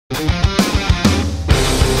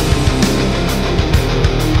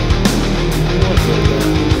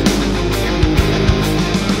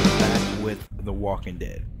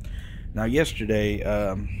Now, yesterday,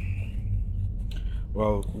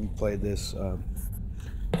 well, we played this.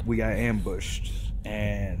 We got ambushed,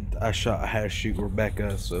 and I had to shoot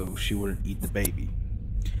Rebecca so she wouldn't eat the baby.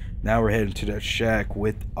 Now we're heading to that shack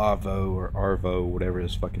with Avo or Arvo, whatever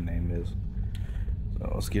his fucking name is.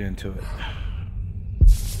 So let's get into it.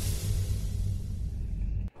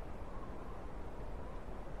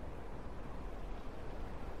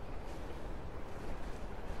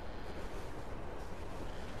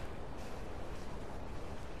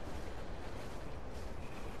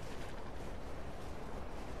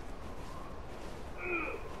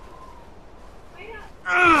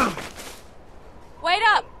 Wait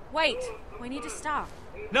up! Wait, we need to stop.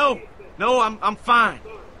 No, I'm fine.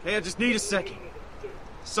 Hey, I just need a second.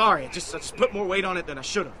 Sorry, I just put more weight on it than I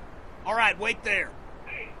should have. All right, wait there.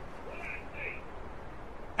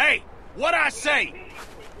 Hey, what I say?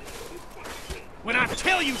 When I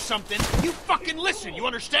tell you something, you fucking listen, you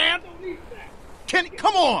understand?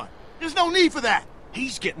 Come on! There's no need for that.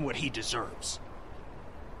 He's getting what he deserves.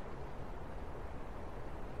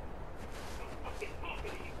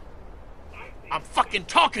 I'm fucking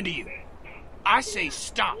talking to you. I say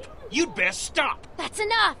stop. You'd best stop. That's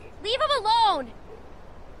enough. Leave him alone.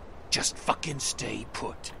 Just fucking stay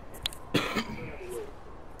put.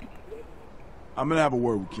 I'm gonna have a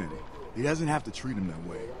word with Kenny. He doesn't have to treat him that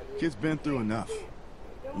way. Kid's been through enough.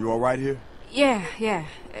 You all right here? Yeah.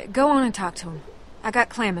 Go on and talk to him. I got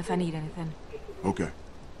Clem if I need anything. Okay.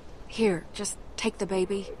 Here, just take the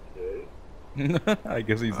baby. I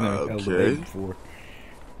guess he's never held a Okay. baby before.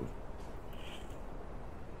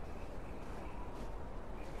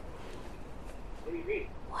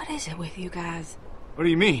 What is it with you guys? What do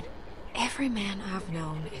you mean? Every man I've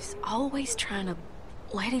known is always trying to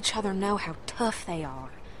let each other know how tough they are.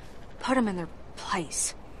 Put them in their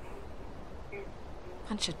place.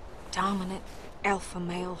 Bunch of dominant alpha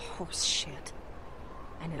male horse shit.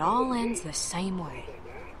 And it all ends the same way.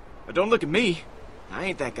 But don't look at me. I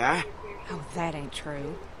ain't that guy. Oh, that ain't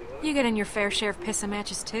true. You get in your fair share of pissing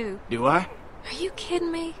matches too. Do I? Are you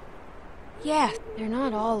kidding me? Yeah. They're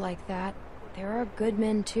not all like that. There are good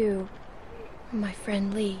men, too. My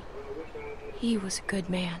friend Lee. He was a good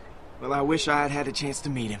man. Well, I wish I had had a chance to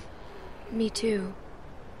meet him. Me, too.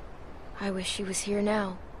 I wish he was here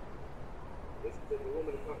now.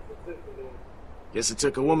 Guess it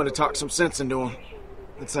took a woman to talk some sense into him.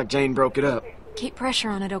 Looks like Jane broke it up. Keep pressure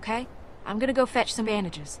on it, okay? I'm gonna go fetch some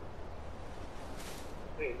bandages.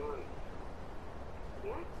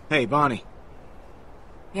 Hey, Bonnie.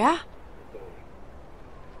 Yeah?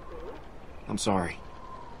 I'm sorry.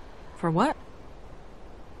 For what?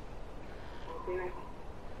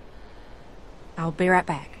 I'll be right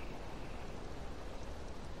back.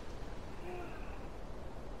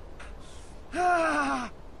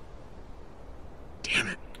 Damn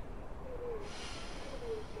it.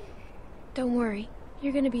 Don't worry.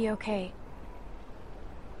 You're gonna be okay.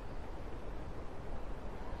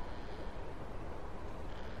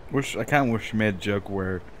 I kind of wish you made a joke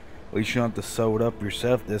where at least you don't have to sew it up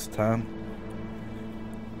yourself this time.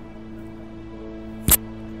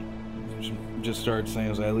 Just started saying,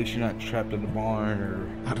 was like, at least you're not trapped in the barn, or...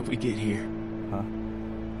 How did we get here? Huh?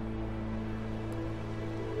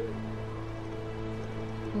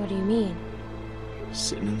 What do you mean?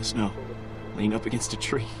 Sitting in the snow, leaning up against a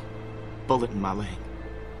tree, bullet in my leg.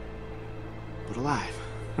 But alive.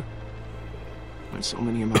 When so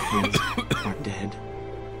many of my friends aren't dead,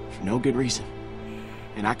 for no good reason.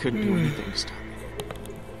 And I couldn't do anything to stop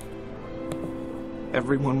it.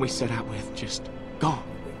 Everyone we set out with, just gone.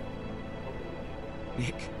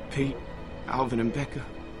 Nick, Pete, Alvin and Becca,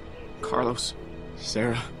 Carlos,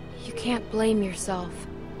 Sarah. You can't blame yourself.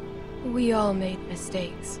 We all made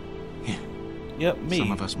mistakes. Yeah. Yep, me.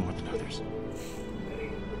 Some of us more than others.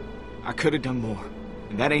 I could have done more,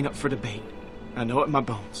 and that ain't up for debate. I know it in my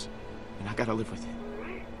bones, and I gotta live with it.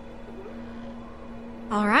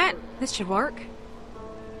 All right, this should work.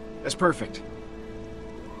 That's perfect.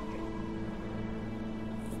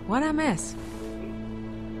 What'd I miss?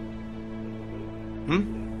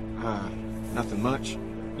 Nothing much.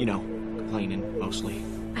 You know, complaining, mostly.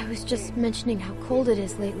 I was just mentioning how cold it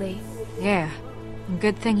is lately. Yeah.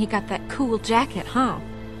 Good thing he got that cool jacket, huh?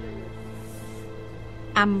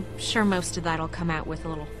 I'm sure most of that'll come out with a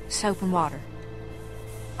little soap and water.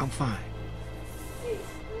 I'm fine.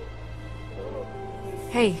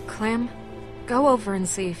 Hey, Clem, go over and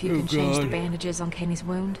see if you can change the God. bandages on Kenny's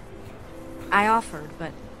wound. I offered,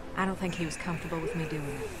 but I don't think he was comfortable with me doing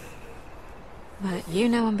it. But you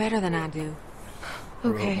know him better than I do. I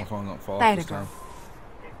hope Okay. my phone don't fall off There this to go. time.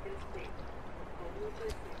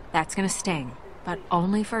 That's gonna sting, but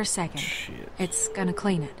only for a second. Shit. It's gonna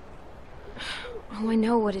clean it. Oh, I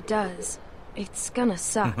know what it does. It's gonna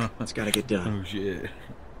suck. It's gotta get done. Oh shit.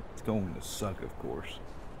 It's going to suck, of course.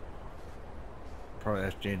 Probably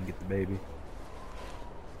ask Jane to get the baby.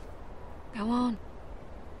 Go on.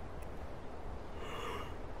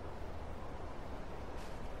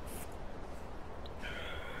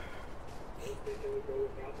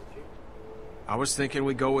 I was thinking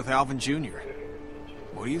we'd go with Alvin Jr.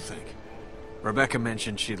 What do you think? Rebecca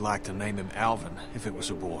mentioned she'd like to name him Alvin if it was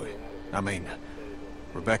a boy. I mean,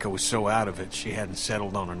 Rebecca was so out of it she hadn't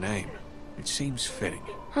settled on a name. It seems fitting.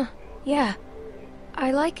 Huh, yeah.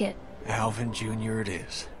 I like it. Alvin Jr. it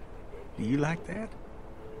is. Do you like that?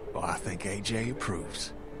 Well, I think AJ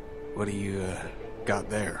approves. What do you, got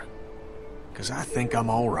there? 'Cause I think I'm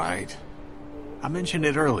all right. I mentioned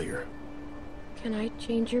it earlier. Can I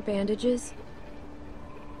change your bandages?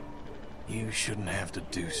 You shouldn't have to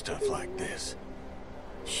do stuff like this.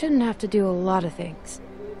 Shouldn't have to do a lot of things.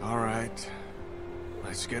 All right.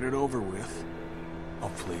 Let's get it over with.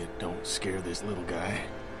 Hopefully it don't scare this little guy.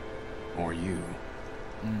 Or you.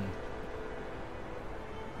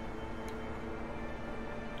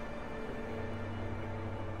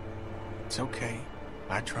 It's okay.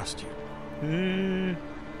 I trust you.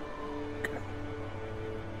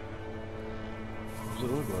 What does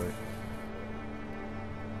it look like?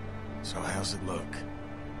 So how's it look?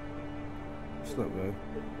 It's not bad.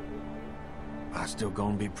 I still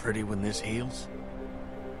gonna be pretty when this heals?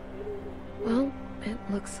 Well, it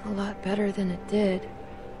looks a lot better than it did.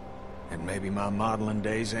 And maybe my modeling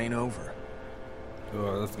days ain't over.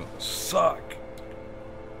 Oh, that's gonna suck.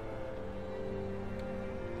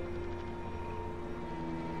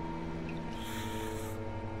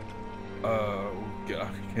 Oh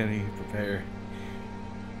god, can he prepare?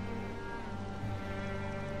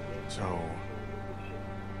 So,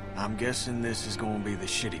 I'm guessing this is gonna be the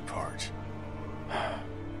shitty part.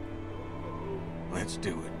 Let's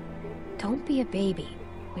do it. Don't be a baby.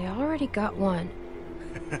 We already got one.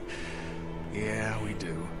 Yeah, we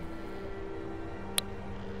do.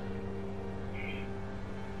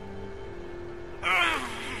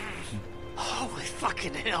 Holy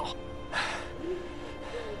fucking hell.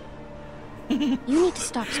 You need to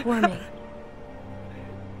stop squirming.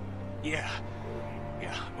 Yeah.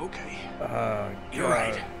 Yeah, okay. You're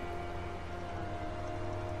right.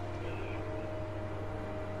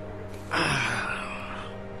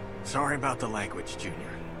 Sorry about the language, Junior.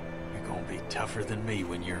 You're gonna be tougher than me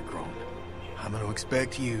when you're grown. I'm gonna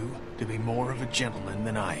expect you to be more of a gentleman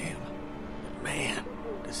than I am. But man,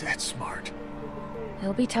 is that smart.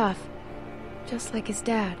 He'll be tough. Just like his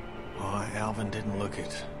dad. Why, Alvin didn't look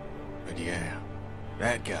it. But yeah,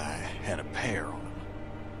 that guy had a pair on him.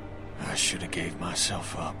 I should have gave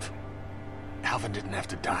myself up. Alvin didn't have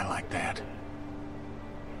to die like that.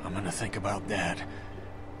 I'm gonna think about that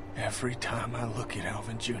every time I look at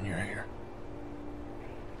Alvin Jr. here.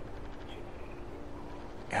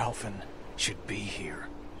 Alvin should be here,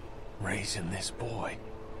 raising this boy.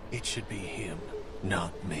 It should be him,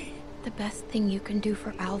 not me. The best thing you can do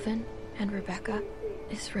for Alvin and Rebecca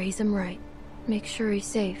is raise him right. Make sure he's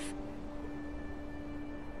safe.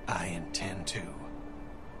 I intend to.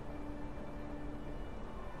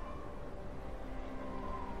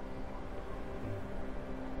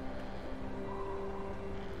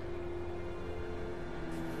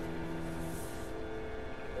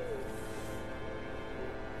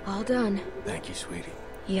 All done. Thank you, sweetie.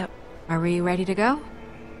 Yep. Are we ready to go?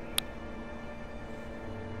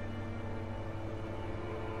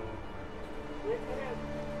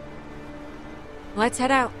 Let's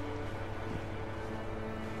head out.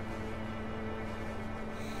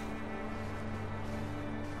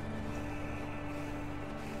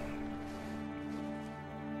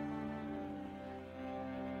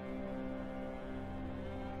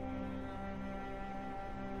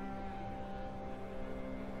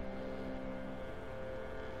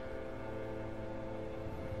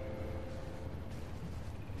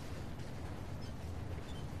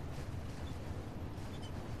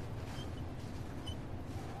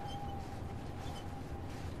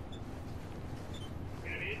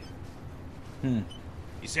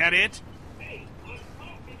 Is that it?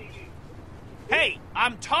 Hey,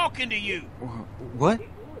 I'm talking to you! What?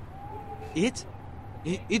 It's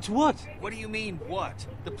what? What do you mean, what?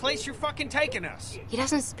 The place you're fucking taking us. He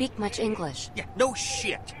doesn't speak much English. Yeah, no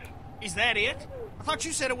shit. Is that it? I thought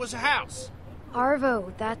you said it was a house.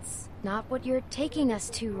 Arvo, that's not what you're taking us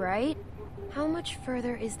to, right? How much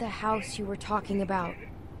further is the house you were talking about?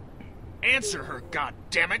 Answer her,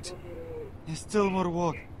 goddammit! There's still more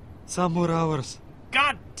walk. Some more hours.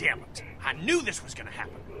 God damn it! I knew this was gonna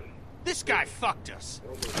happen. This guy fucked us.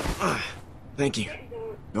 Thank you.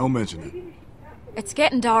 Don't mention it. It's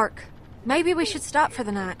getting dark. Maybe we should stop for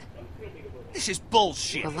the night. This is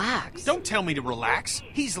bullshit. Relax. Don't tell me to relax.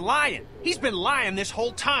 He's lying. He's been lying this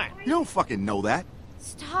whole time. You don't fucking know that.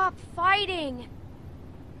 Stop fighting!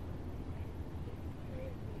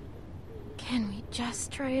 Can we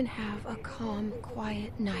just try and have a calm,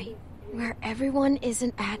 quiet night where everyone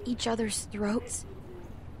isn't at each other's throats?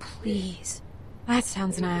 Please. That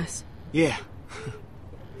sounds nice. Yeah.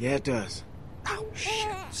 Yeah, it does. Oh,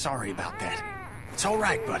 shit. Sorry about that. It's all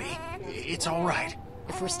right, buddy. It's all right.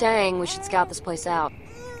 If we're staying, we should scout this place out.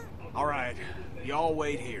 All right. Y'all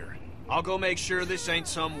wait here. I'll go make sure this ain't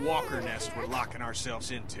some walker nest we're locking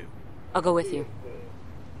ourselves into. I'll go with you.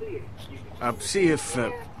 See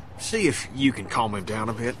if you can calm him down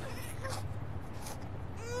a bit.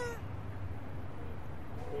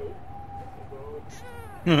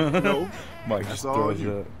 No. Mike That's just all throws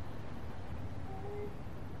you. up.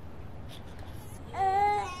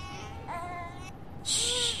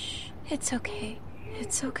 Shh. It's okay.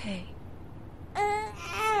 It's okay.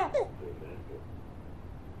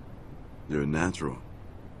 You're a natural.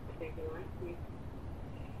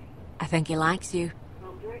 I think he likes you.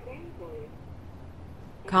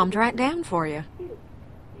 Calmed right down for you.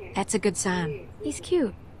 That's a good sign. He's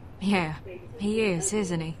cute. Yeah, he is,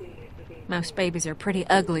 isn't he? Most babies are pretty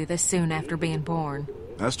ugly this soon after being born.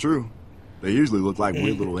 That's true. They usually look like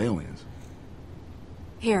weird little aliens.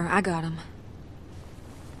 Here, I got him.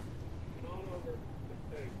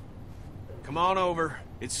 Come on over.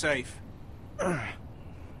 It's safe.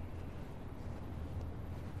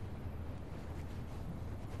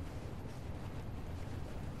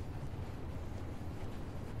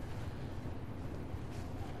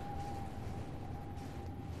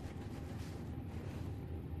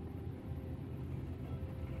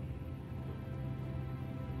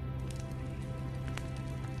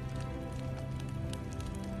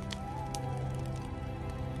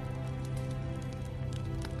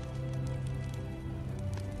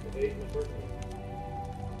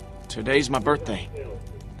 Today's my birthday.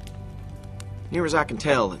 Near as I can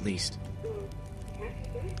tell, at least.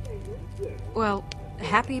 Well,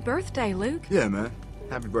 happy birthday, Luke. Yeah, man.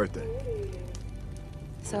 Happy birthday.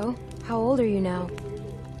 So, how old are you now?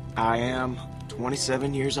 I am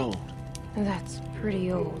 27 years old. That's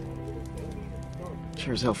pretty old.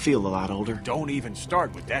 Sure as hell feel a lot older. Don't even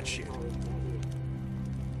start with that shit.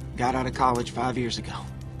 Got out of college 5 years ago.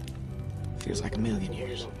 Feels like a million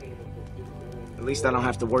years. At least I don't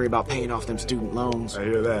have to worry about paying off them student loans. I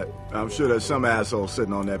hear that. I'm sure there's some asshole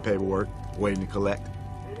sitting on that paperwork, waiting to collect.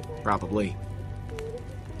 Probably.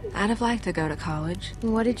 I'd have liked to go to college.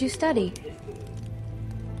 What did you study?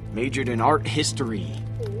 Majored in art history.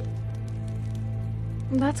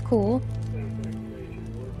 That's cool.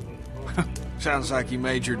 Sounds like you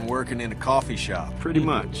majored in working in a coffee shop. Pretty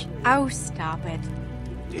much. Oh, stop it.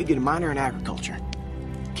 Did get a minor in agriculture.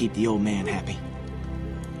 Keep the old man happy.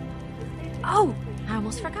 Oh, I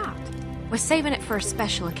almost forgot. Was saving it for a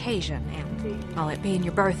special occasion, and while it being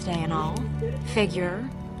your birthday and all, figure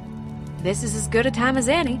this is as good a time as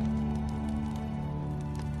any.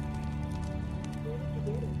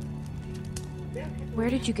 Where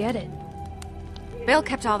did you get it? Bill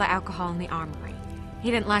kept all the alcohol in the armory. He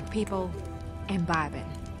didn't like people imbibing.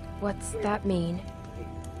 What's that mean?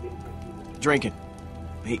 Drinking.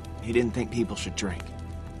 He didn't think people should drink.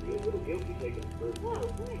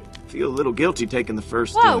 Feel a little guilty taking the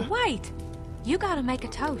first... Whoa, wait! You gotta make a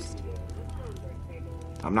toast.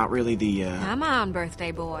 I'm not really the, Come on,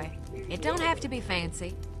 birthday boy. It don't have to be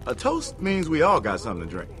fancy. A toast means we all got something to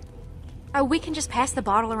drink. Oh, we can just pass the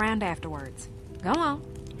bottle around afterwards. Go on.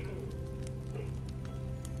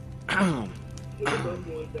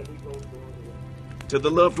 To the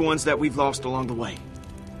loved ones that we've lost along the way.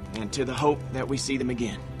 And to the hope that we see them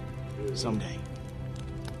again. Someday.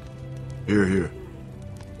 Here, here.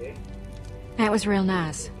 That was real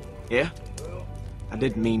nice. Yeah? I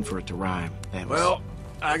didn't mean for it to rhyme. That was... Well,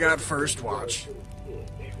 I got first watch.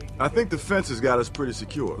 I think the fence has got us pretty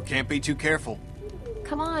secure. Can't be too careful.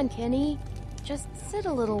 Come on, Kenny. Just sit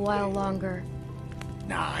a little while longer.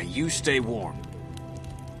 Nah, you stay warm.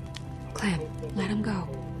 Clem, let him go.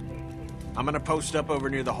 I'm gonna post up over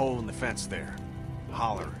near the hole in the fence there.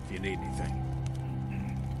 Holler if you need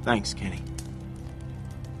anything. Thanks, Kenny.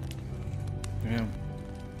 Yeah.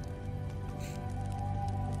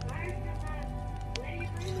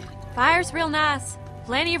 Fire's real nice.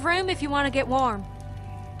 Plenty of room if you want to get warm.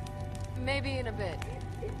 Maybe in a bit.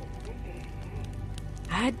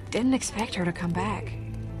 I didn't expect her to come back.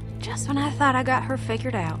 Just when I thought I got her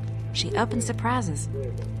figured out, she up and surprises.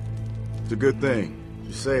 It's a good thing.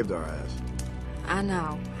 You saved our ass. I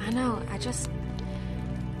know.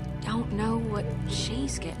 don't know what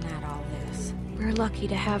she's getting at all this. We're lucky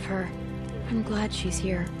to have her. I'm glad she's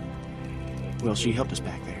here. Well, she helped us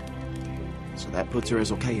back there. So that puts her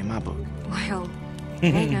as okay in my book. Well,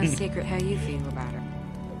 it ain't no secret how you feel about her.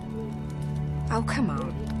 Oh, come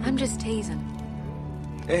on. I'm just teasing.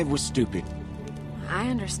 It was stupid. I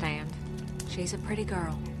understand. She's a pretty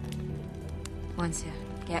girl. Once you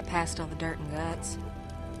get past all the dirt and guts.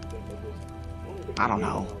 I don't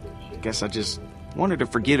know. Guess I just wanted to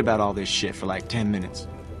forget about all this shit for like 10 minutes.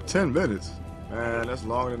 10 minutes? Man, that's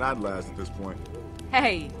longer than I'd last at this point.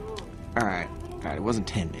 Hey! Alright, it wasn't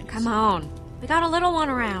 10 minutes. Come on. We got a little one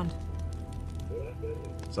around.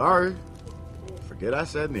 Sorry. Forget I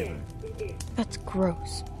said anything. That's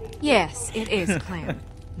gross. Yes, it is, Clem.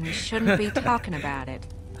 We shouldn't be talking about it.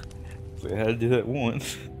 So I had to do that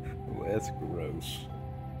once. Well, that's gross.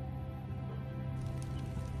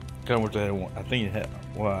 Kind of wish I had one. I think it had.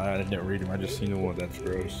 Well, I didn't read them. I just seen the one that's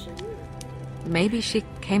gross. Maybe she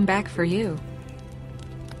came back for you.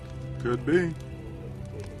 Could be.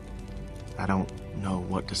 I don't know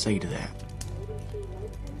what to say to that.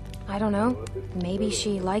 I don't know. Maybe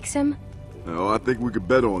she likes him? No, I think we could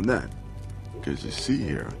bet on that. Because you see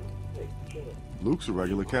here, Luke's a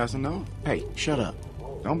regular Casanova. Hey, shut up.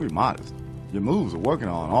 Don't be modest. Your moves are working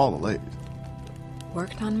on all the ladies.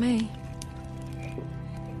 Worked on me.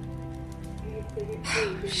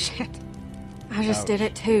 Shit. I just did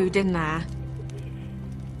it too, didn't I?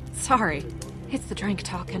 Sorry. It's the drink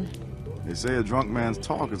talking. They say a drunk man's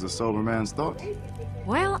talk is a sober man's thoughts.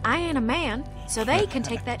 Well, I ain't a man, so they can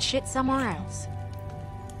take that shit somewhere else.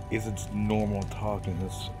 Is it's normal talking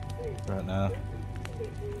this right now?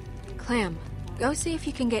 Clem, go see if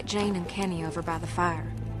you can get Jane and Kenny over by the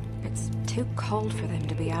fire. It's too cold for them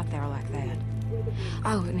to be out there like that.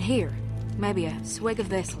 Oh, and here, maybe a swig of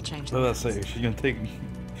this will change the What did I balance. say? Is she gonna take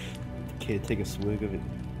kid take a swig of it?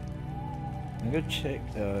 I'm gonna check.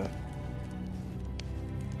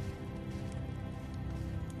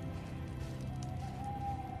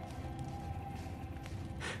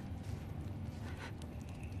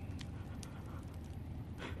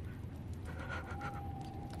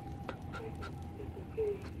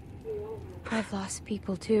 I've lost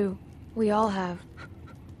people too. We all have.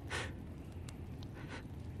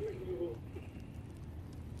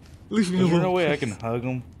 Leave me Is there alone. no way I please. can hug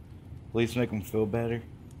them? At least make them feel better.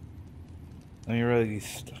 I mean, really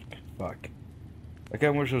stuck. Fuck. I kind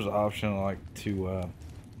of wish there was an option like to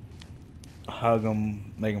hug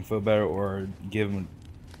them, make them feel better, or give them,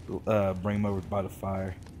 bring them over by the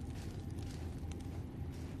fire.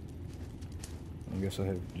 I guess I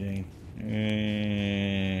have Jane.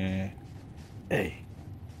 Hey,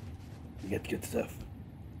 you got the good stuff.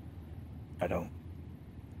 I don't.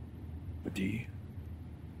 But do you?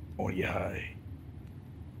 I want to get high.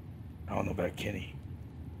 I don't know about Kenny.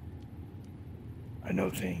 I know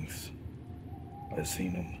things. I've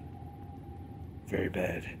seen them. Very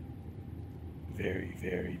bad. Very,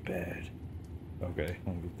 very bad. Okay,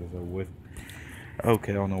 I'll get this over with.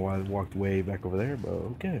 Okay, I don't know why I walked way back over there, but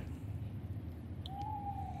okay.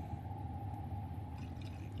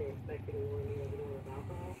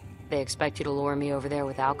 They expect you to lure me over there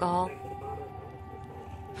with alcohol?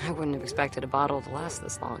 I wouldn't have expected a bottle to last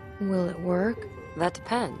this long. Will it work? That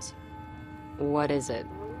depends. What is it?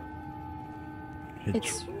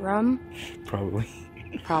 It's rum? Probably.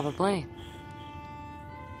 Probably.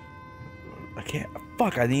 I can't.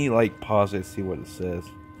 Fuck, I need to like pause it and see what it says.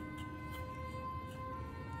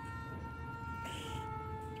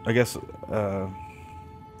 I guess, I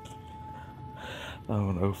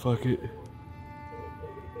don't know, fuck it.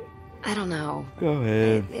 I don't know. Go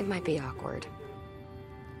ahead. It might be awkward.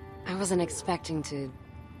 I wasn't expecting to,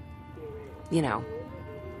 you know,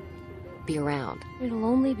 be around. It'll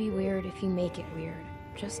only be weird if you make it weird.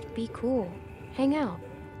 Just be cool. Hang out.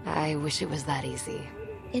 I wish it was that easy.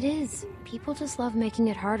 It is. People just love making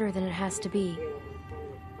it harder than it has to be.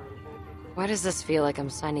 Why does this feel like I'm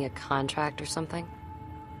signing a contract or something?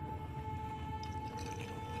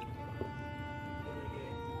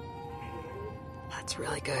 That's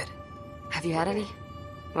really good. Have you had any?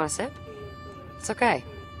 Want a sip? It's okay.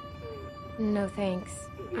 No thanks.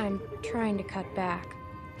 I'm trying to cut back.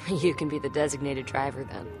 You can be the designated driver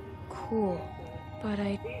then. Cool. But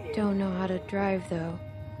I don't know how to drive though.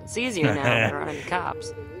 It's easier now than running the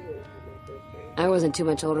cops. I wasn't too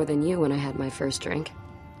much older than you when I had my first drink.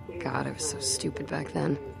 God, I was so stupid back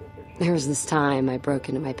then. There was this time I broke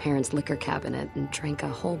into my parents' liquor cabinet and drank a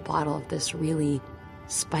whole bottle of this really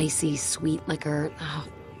spicy, sweet liquor. Oh,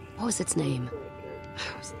 what was its name?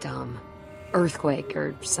 I was dumb. Earthquake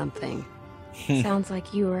or something. Sounds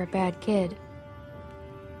like you were a bad kid.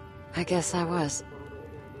 I guess I was.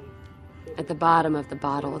 At the bottom of the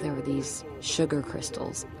bottle, there were these sugar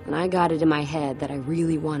crystals, and I got it in my head that I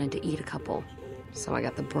really wanted to eat a couple. So I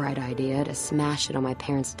got the bright idea to smash it on my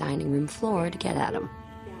parents' dining room floor to get at them.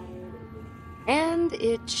 And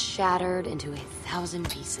it shattered into 1,000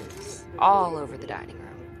 pieces, all over the dining room.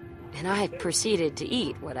 And I proceeded to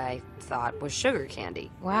eat what I thought was sugar candy.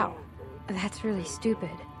 Wow, that's really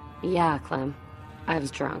stupid. Yeah, Clem. I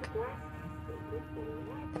was drunk.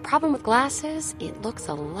 The problem with glass is, it looks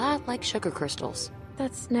a lot like sugar crystals.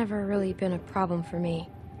 That's never really been a problem for me.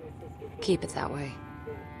 Keep it that way.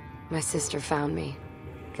 My sister found me,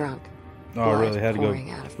 drunk. Oh, blood really? Had to go.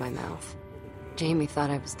 pouring out of my mouth. Jamie thought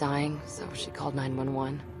I was dying, so she called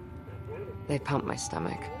 911. They pumped my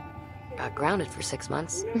stomach. Got grounded for 6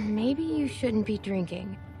 months. Maybe you shouldn't be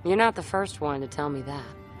drinking. You're not the first one to tell me that.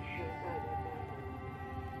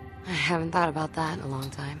 I haven't thought about that in a long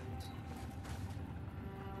time.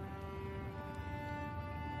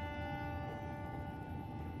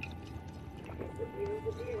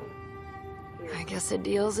 I guess a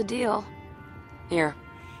deal's a deal. Here.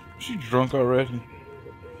 She drunk already?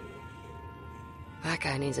 That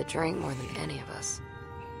guy needs a drink more than any of us.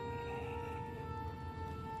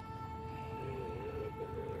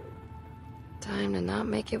 Time to not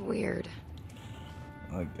make it weird.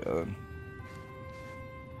 My God.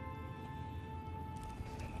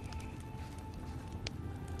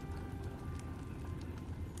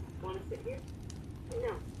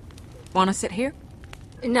 Want to sit here?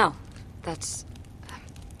 No, that's...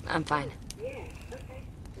 I'm fine.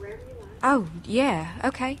 Oh, yeah,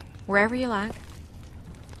 okay. Wherever you like.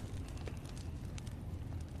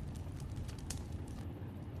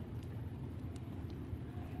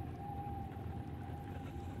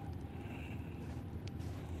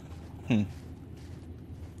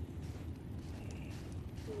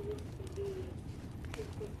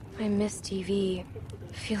 I miss TV.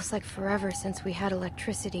 Feels like forever since we had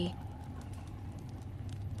electricity.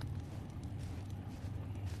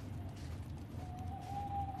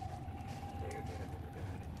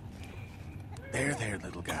 There,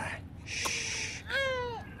 little guy. Shh.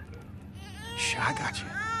 Shh, I got you.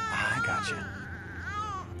 I got you.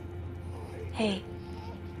 Hey,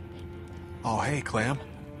 Oh, hey, Clem.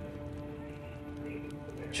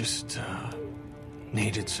 Just,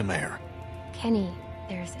 needed some air. Kenny,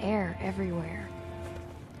 there's air everywhere.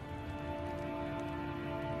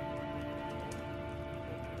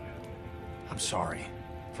 I'm sorry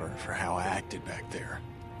for how I acted back there.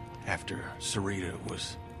 After Sarita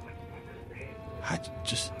was...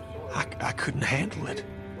 I couldn't handle it.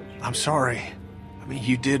 I'm sorry. I mean,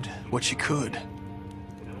 you did what you could.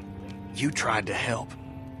 You tried to help,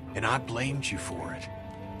 and I blamed you for it.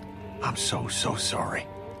 I'm so sorry.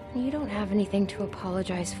 You don't have anything to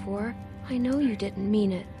apologize for. I know you didn't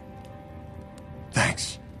mean it.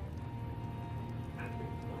 Thanks.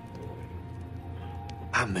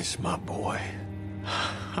 I miss my boy.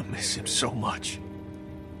 I miss him so much.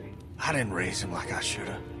 I didn't raise him like I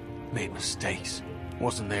should've. Made mistakes.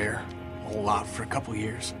 Wasn't there a whole lot for a couple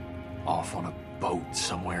years. Off on a boat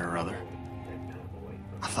somewhere or other.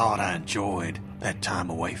 I thought I enjoyed that time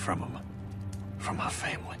away from him. From my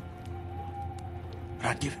family. But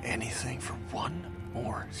I'd give anything for one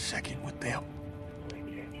more second with them.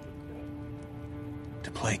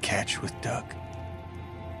 To play catch with Doug.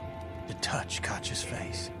 To touch Koch's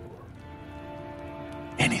face.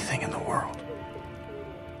 Anything in the world.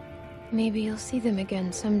 Maybe you'll see them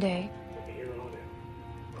again someday.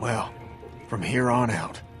 Well, from here on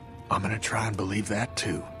out, I'm gonna try and believe that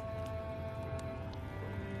too.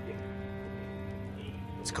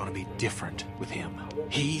 It's gonna be different with him.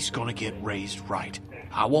 He's gonna get raised right.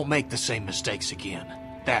 I won't make the same mistakes again.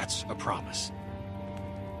 That's a promise.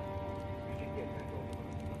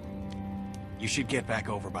 You should get back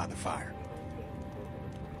over by the fire.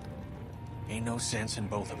 Ain't no sense in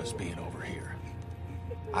both of us being over here.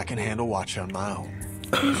 I can handle watch on my own.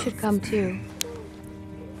 You should come too.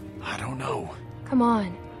 I don't know. Come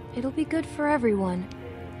on. It'll be good for everyone.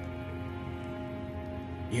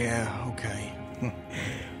 Yeah, okay. I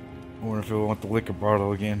wonder if he'll want the liquor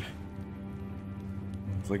bottle again.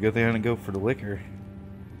 It's like a good thing I didn't go for the liquor.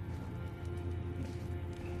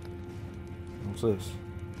 What's this?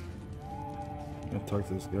 I'm gonna talk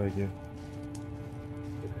to this guy again.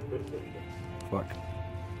 Fuck.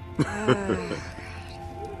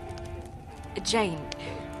 Jane,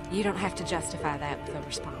 you don't have to justify that with a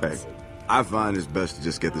response. Hey, I find it's best to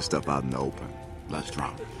just get this stuff out in the open. Less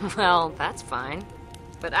drama. Well, that's fine.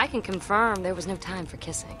 But I can confirm there was no time for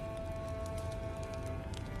kissing.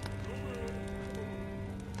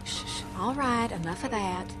 Shh. All right, enough of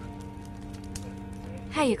that.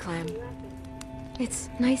 Hey, you, Clem. It's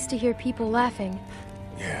nice to hear people laughing.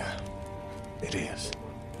 Yeah, it is.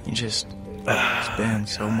 You just spend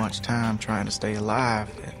so much time trying to stay alive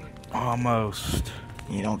that Almost.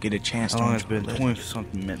 you don't get a chance How to long has it enjoy been? living. 20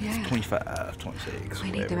 something minutes. Yeah. 25, 26.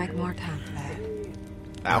 We need to whatever. make more time for that.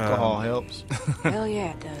 Alcohol helps. Hell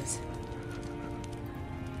yeah, it does.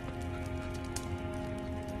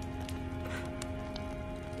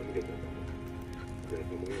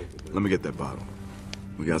 Let me get that bottle.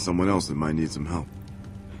 We got someone else that might need some help.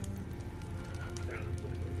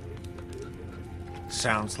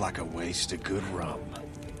 Sounds like a waste of good rum.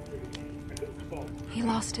 He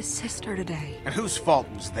lost his sister today. And whose fault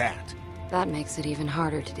was that? That makes it even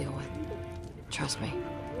harder to deal with. Trust me.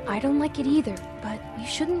 I don't like it either, but you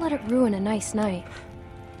shouldn't let it ruin a nice night.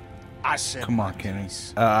 I said, Come on, Kenny.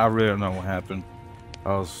 I really don't know what happened.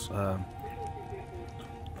 I was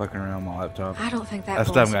fucking around my laptop. I don't think that I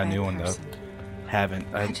still boy's haven't got a bad new one though. person.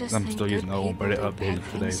 Haven't. I just I'm think still using good the old, but it people do bad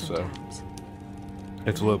updated today, things so sometimes.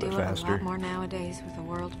 it's a We little bit do it a faster. lot more nowadays with the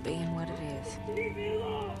world being what it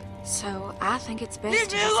is. So I think it's best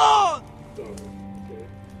to just...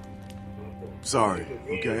 Sorry,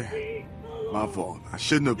 okay? My fault. I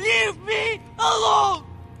shouldn't have... Leave me alone!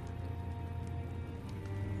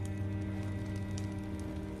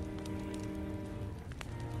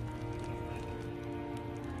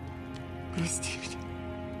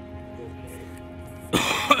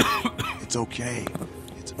 It's okay.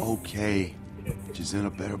 It's okay. She's in a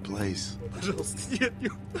better place. Пожалуйста, нет,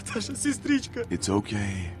 нет, Наташа, сестричка. It's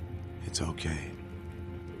okay. It's okay.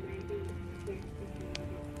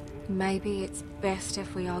 Maybe it's best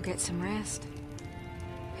if we all get some rest.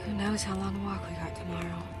 Who knows how long a walk we got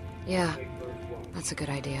tomorrow. Yeah, that's a good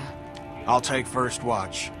idea. I'll take first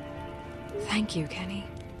watch. Thank you, Kenny.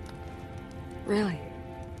 Really.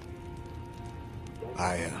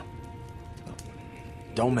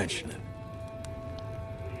 Don't mention it.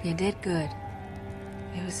 You did good.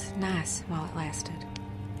 It was nice while it lasted.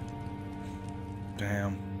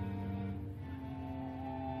 Damn.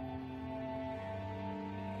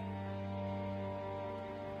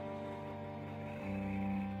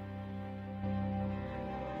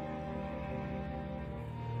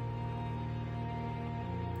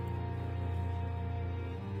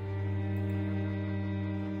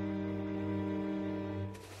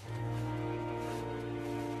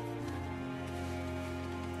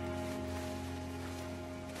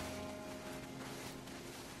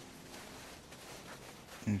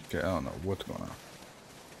 Okay, I don't know what's going on.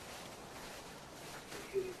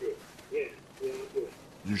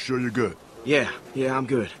 You sure you're good? Yeah, I'm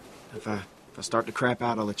good. If I start to crap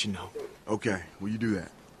out, I'll let you know. Okay, will you do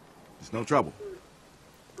that? It's no trouble.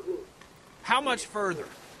 How much further?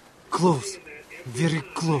 Close. Very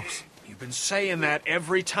close. You've been saying that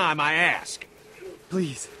every time I ask.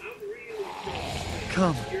 Please.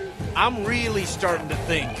 Come. I'm really starting to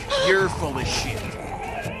think you're full of shit.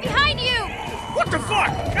 Behind you! What the fuck?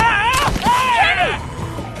 Ah!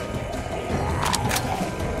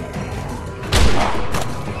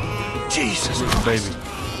 Jesus Baby. Christ.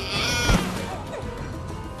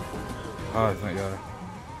 Oh, thank God.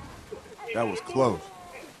 That was close.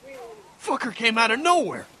 Fucker came out of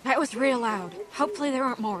nowhere. That was real loud. Hopefully there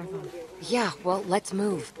aren't more of them. Yeah, well, let's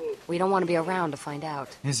move. We don't want to be around to find out.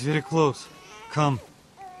 It's very close. Come.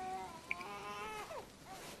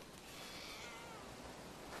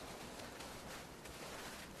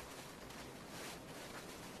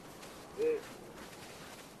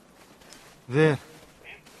 There.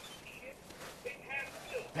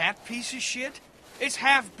 That piece of shit? It's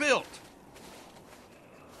half built.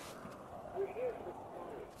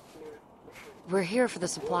 We're here for the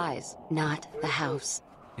supplies, not the house.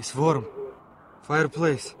 It's warm.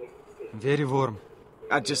 Fireplace. Very warm.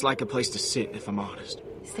 I'd just like a place to sit, if I'm honest.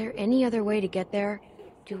 Is there any other way to get there?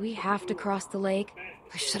 Do we have to cross the lake?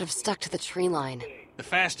 I should have stuck to the tree line. The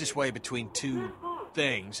fastest way between two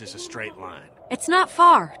things is a straight line. It's not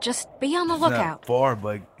far. Just be on the It's not lookout. far,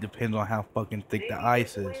 but depends on how fucking thick the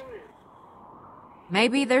ice is.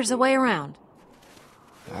 Maybe there's a way around.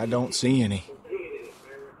 I don't see any.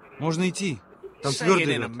 Можно идти. Там Say твердый it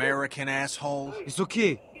in лед. American, asshole. It's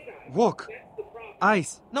okay. Walk.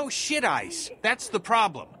 Ice. No shit ice. That's the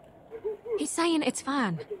problem. He's saying it's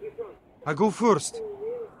fine. I go first.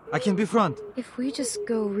 I can be front. If we just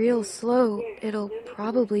go real slow, it'll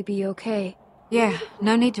probably be okay. Yeah,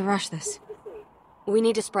 no need to rush this. We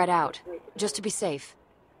need to spread out, just to be safe.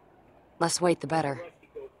 Less weight, the better.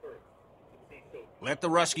 Let the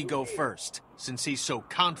Rusky go first, since he's so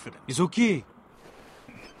confident. It's okay.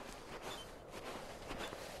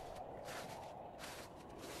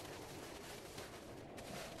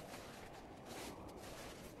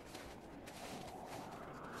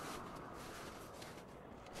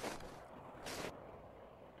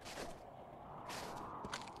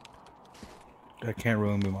 I can't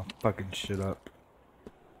really move my fucking shit up.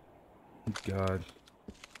 God.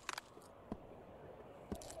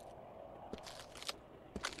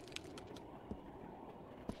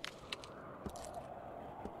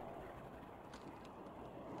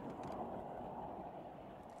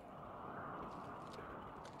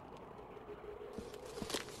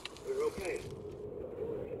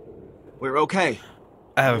 We're okay.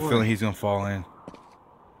 I have a feeling he's gonna fall in.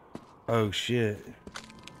 Oh shit.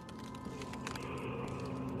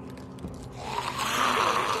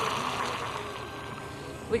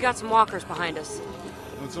 We got some walkers behind us.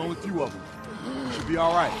 There's only a few of them. Should be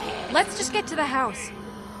all right. Let's just get to the house.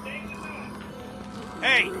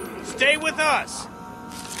 Hey, stay with us.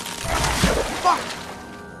 Fuck!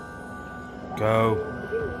 Go.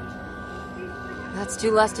 That's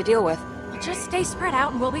two less to deal with. Just stay spread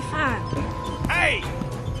out and we'll be fine. Hey!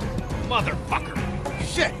 Motherfucker!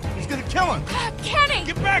 Shit! He's gonna kill him! Kenny!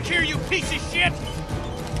 Get back here, you piece of shit!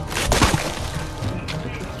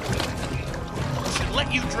 I should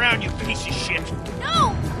let you drown, you piece of shit!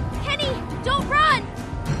 No! Kenny, don't run!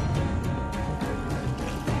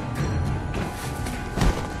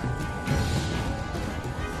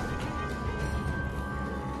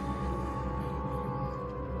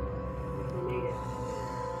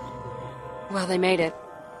 Well, they made it.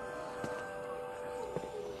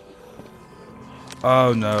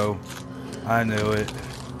 Oh no. I knew it.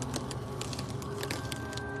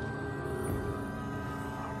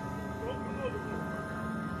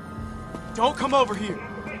 Don't come over here.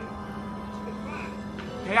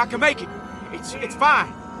 Hey, I can make it. It's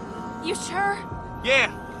fine. You sure?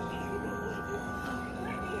 Yeah.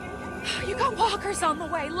 You got walkers on the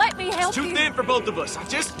way. Let me help It's too you. thin for both of us. I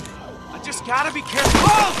just gotta be careful.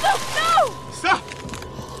 Oh! No! Stop!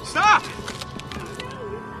 Stop!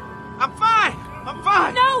 I'm fine. I'm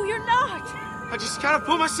fine. No, you're not. I just gotta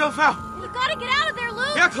pull myself out. You gotta get out of there,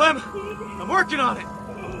 Luke! Yeah, Clem. I'm working on it.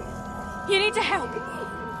 You need to help.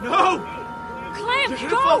 No! Clem, You're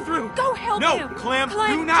gonna fall go! through. Go help No, him. Clem,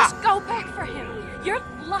 do not. Just go back for him. You're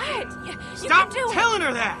light. You Stop can do telling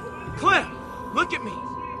her that. Clem, look at me.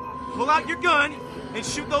 Pull out your gun and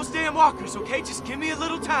shoot those damn walkers, okay? Just give me a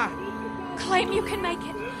little time. it. Clem, you can make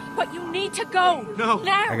it. But you need to go. No.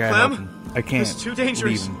 Now. I gotta Clem, help him. I can't it's too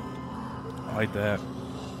dangerous. leave him. I like that.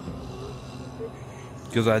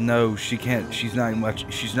 Because I know she can't, she's not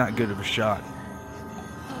good of a shot.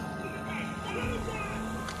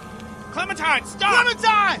 Clementine, stop!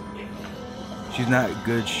 Clementine! She's not a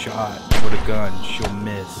good shot with a gun. She'll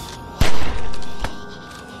miss.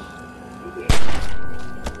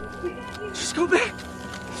 Just go back.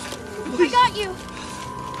 I got you!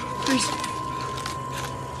 Please.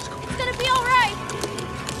 It's gonna be alright!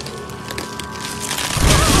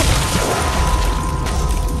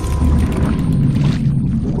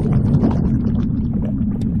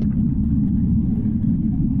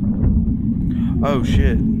 Oh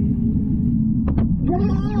shit.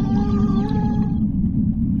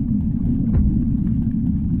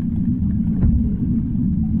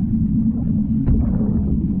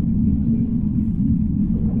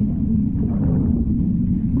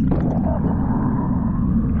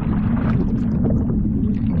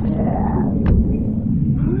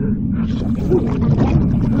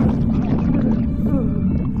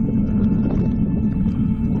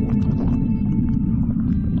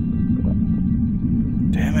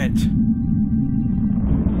 Damn it.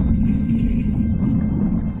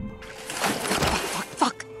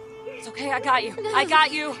 Fuck. It's okay, I got you. I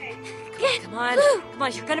got you. Come on. Come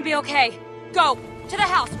on, you're gonna be okay. Go. To the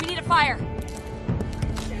house. We need a fire.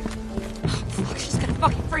 Oh, fuck, she's gonna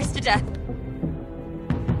fucking freeze to death.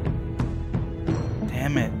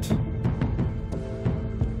 Damn it.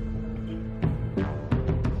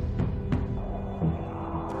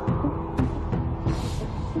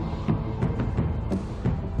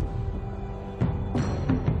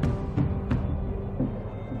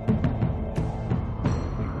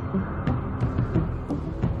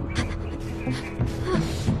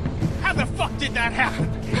 How the fuck did that happen?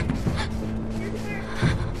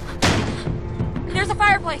 There's a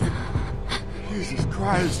fireplace. Jesus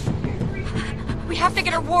Christ. We have to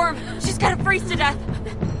get her warm. She's gonna freeze to death.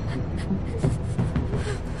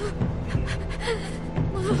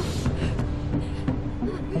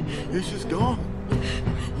 He's just gone.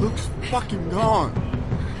 Luke's fucking gone.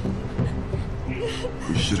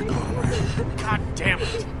 We should have gone around. God damn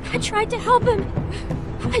it. I tried to help him.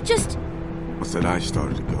 I just... Once that ice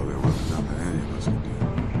started to go, there wasn't nothing any of us could do.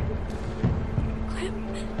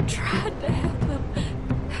 Clem tried to help him.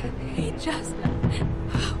 He just...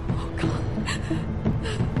 Oh, God.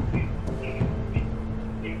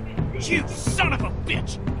 You son of a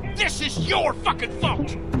bitch! This is your fucking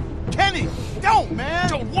fault! Kenny, don't, man!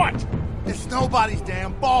 Don't what? It's nobody's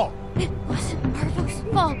damn fault. It wasn't Marlo's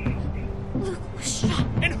fault. Luke was shot.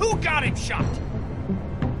 And who got him shot?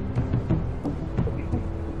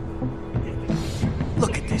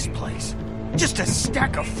 Look at this place. Just a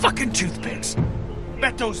stack of fucking toothpicks.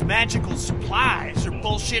 Bet those magical supplies are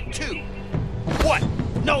bullshit too. What?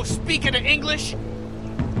 No speaking of English?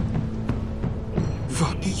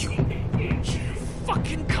 Fuck you. You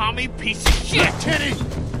fucking commie piece of shit! Kenny!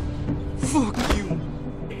 Fuck you.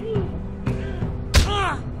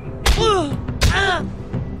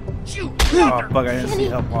 You Oh fuck, I didn't see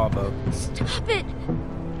El Pavo. Stop it!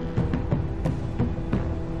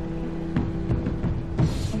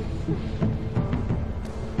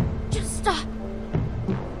 Just stop.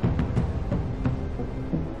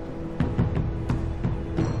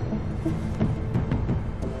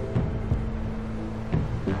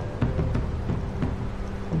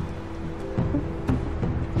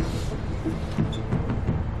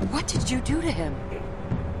 What did you do to him?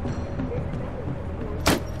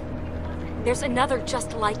 There's another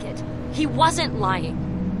just like it. He wasn't lying.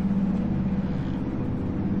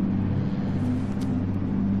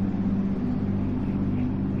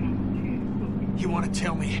 You want to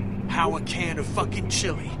tell me how a can of fucking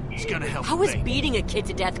chili is gonna help How is me? beating a kid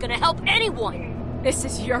to death gonna help anyone? This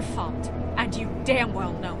is your fault, and you damn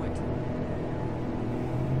well know it.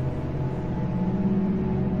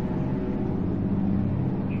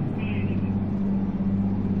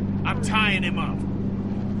 I'm tying him up.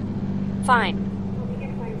 Fine.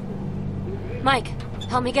 Mike,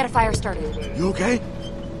 help me get a fire started. You okay?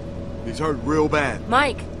 He's hurt real bad.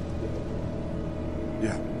 Mike!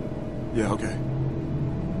 Yeah. Yeah, okay.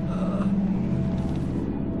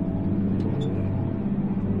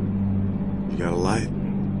 You got a light?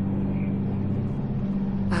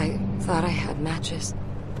 I thought I had matches.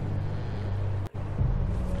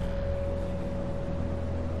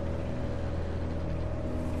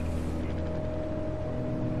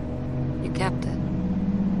 You kept it.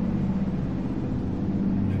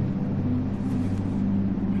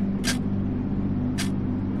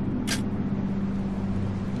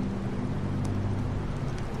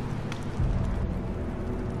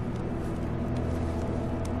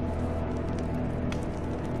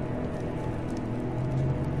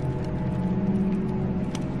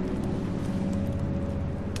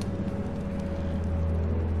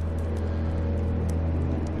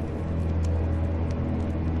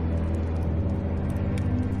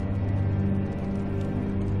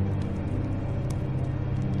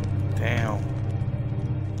 Damn.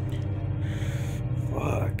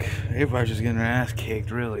 Fuck. Everybody's just getting their ass kicked,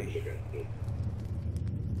 really.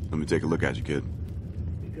 Let me take a look at you, kid.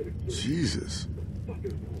 Jesus.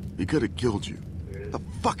 He could have killed you. The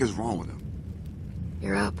fuck is wrong with him?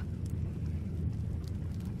 You're up.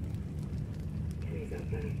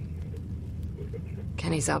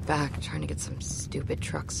 Kenny's out back trying to get some stupid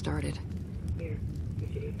truck started.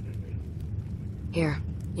 Here,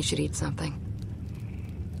 you should eat something.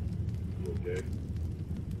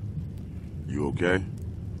 You okay?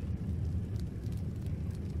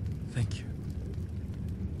 Thank you.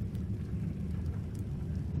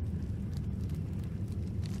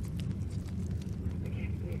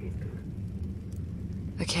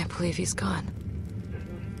 I can't believe he's gone.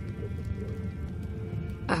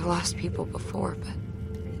 I've lost people before,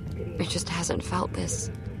 but it just hasn't felt this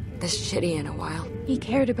shitty in a while. He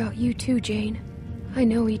cared about you too, Jane. I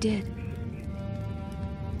know he did.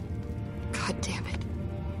 God damn it.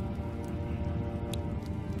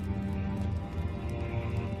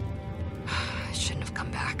 I shouldn't have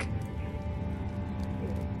come back.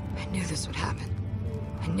 I knew this would happen.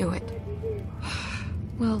 I knew it.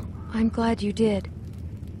 Well, I'm glad you did.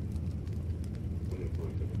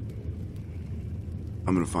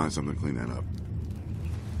 I'm gonna find something to clean that up.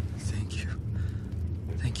 Thank you.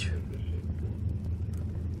 Thank you.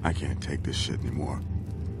 I can't take this shit anymore.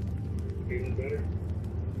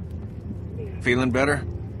 Feeling better?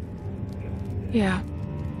 Yeah.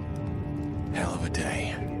 Hell of a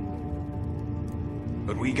day.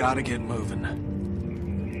 But we gotta get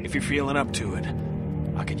moving. If you're feeling up to it,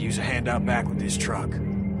 I could use a hand out back with this truck.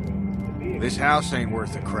 This house ain't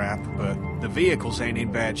worth a crap, but the vehicles ain't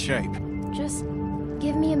in bad shape. Just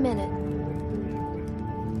give me a minute.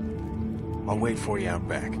 I'll wait for you out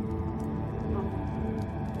back.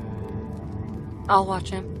 I'll watch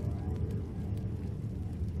him.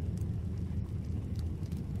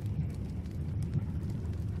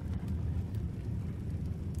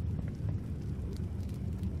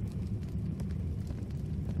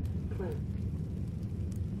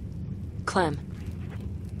 Clem.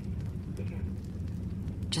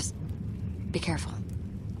 Be careful.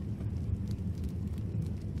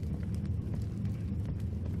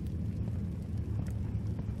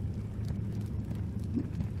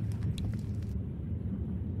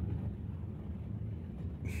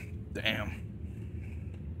 Damn.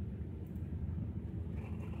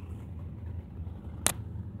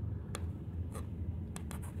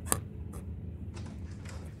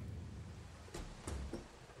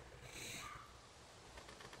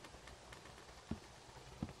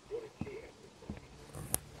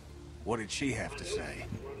 What did she have to say?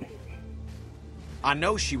 I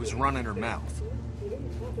know she was running her mouth.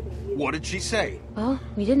 What did she say? Well,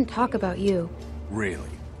 we didn't talk about you. Really?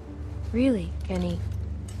 Really, Kenny.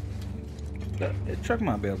 The truck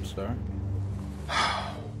might be able to start.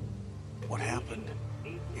 What happened?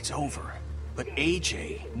 It's over. But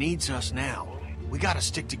AJ needs us now. We gotta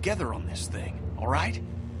stick together on this thing, all right?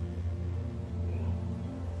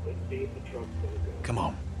 Come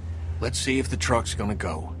on. Let's see if the truck's gonna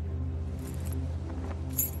go.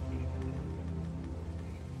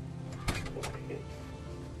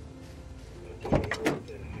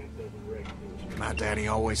 My daddy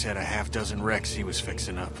always had a half-dozen wrecks he was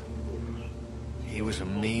fixing up. He was a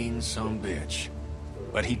mean sumbitch.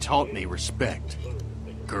 But he taught me respect.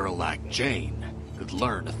 A girl like Jane could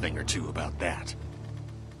learn a thing or two about that.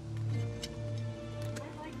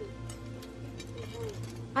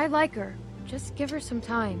 I like her. Just give her some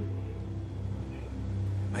time.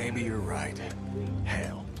 Maybe you're right.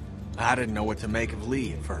 Hell, I didn't know what to make of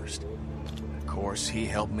Lee at first. Of course, he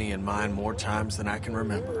helped me and mine more times than I can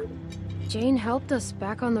remember. Jane helped us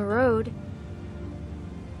back on the road.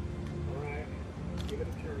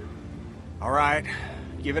 All right,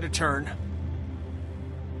 give it a turn.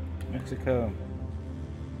 Mexico.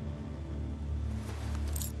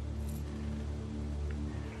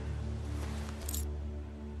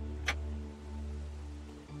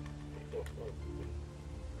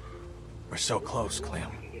 We're so close,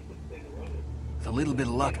 Clem. With a little bit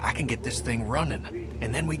of luck, I can get this thing running,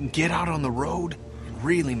 and then we can get out on the road and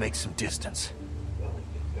really make some distance.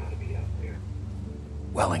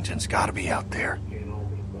 Wellington's gotta be out there.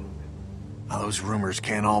 Now, those rumors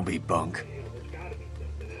can't all be bunk.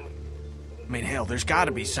 I mean, hell, there's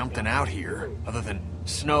gotta be something out here, other than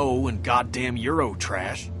snow and goddamn Euro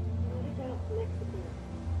trash.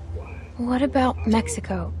 What about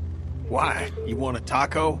Mexico? Why? You want a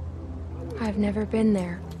taco? I've never been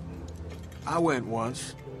there. I went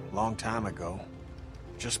once, a long time ago,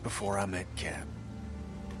 just before I met Kat.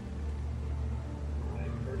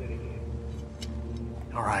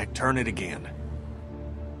 All right, turn it again.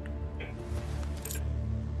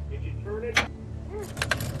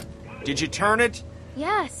 Did you turn it?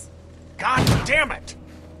 Yes. God damn it!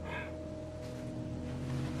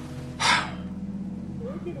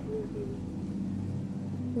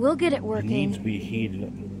 We'll get it It working. needs to be heated up.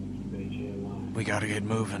 We gotta get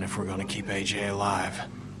moving if we're gonna keep AJ alive.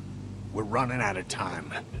 We're running out of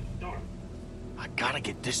time. I gotta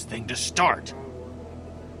get this thing to start.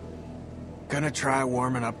 Gonna try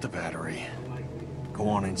warming up the battery. Go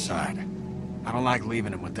on inside. I don't like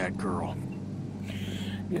leaving him with that girl.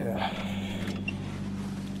 Yeah.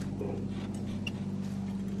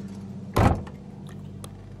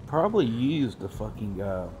 Probably use the fucking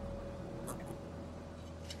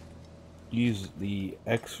use the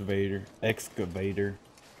excavator.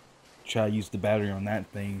 Try to use the battery on that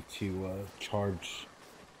thing to charge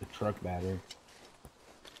the truck battery.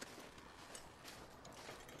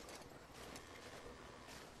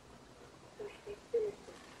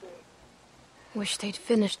 Wish they'd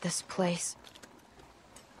finished this place.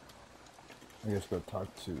 I guess go talk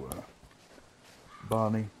to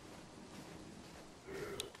Bonnie.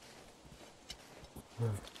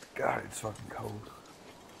 God, it's fucking cold.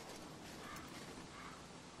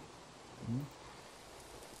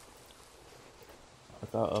 I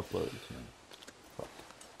thought uploads, man. Fuck.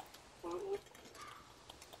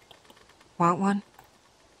 Want one?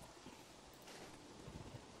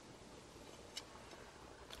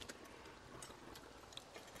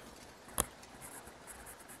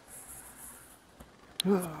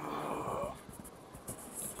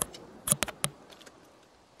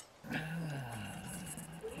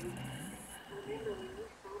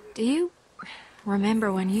 Do you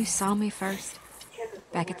remember when you saw me first?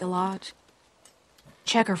 Back at the lodge?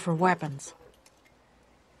 Check her for weapons.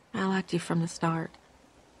 I liked you from the start.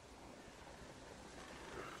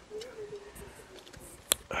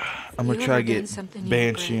 I'm gonna You try ever to done get something you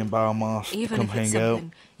Banshee regret? and Biomosk to Even come if it's hang out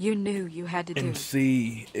something you knew you had to do. and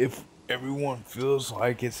see if everyone feels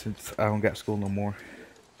like it since I don't got school no more.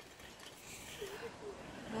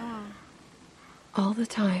 All the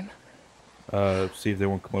time. See if they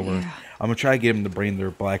want to come over. Yeah. I'm gonna try to get them to bring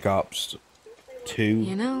their Black Ops 2.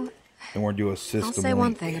 You know, And we're doing a system. I'll say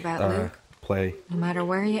one thing about Luke. Play. No matter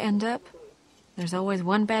where you end up, there's always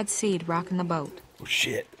one bad seed rocking the boat. Oh,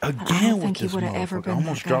 shit. I don't Again with think he this would have ever motherfucker. been I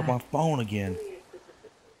almost that dropped guy. my phone again.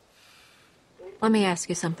 Let me ask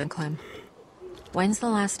you something, Clem. When's the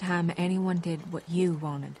last time anyone did what you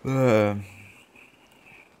wanted?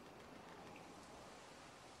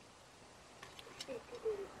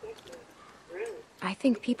 I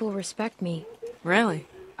think people respect me. Really?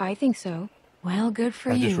 I think so. Well, good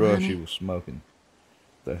for I you, just realized honey. she was smoking.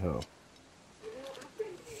 The hell?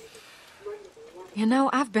 You know,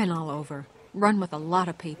 I've been all over. Run with a lot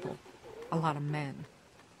of people. A lot of men.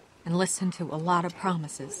 And listened to a lot of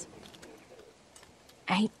promises.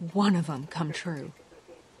 Ain't one of them come true.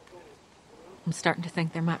 I'm starting to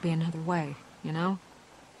think there might be another way, you know?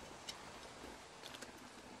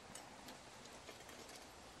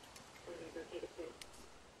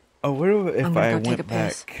 Oh, what if I'm gonna I go take a went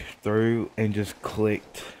piss. back through and just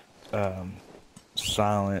clicked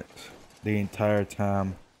silent the entire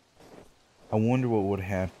time? I wonder what would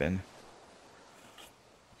happen.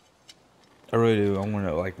 I really do. I want to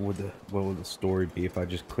know, like, what would the story be if I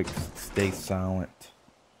just clicked stay silent?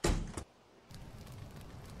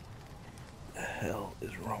 The hell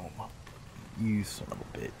is wrong? You son of a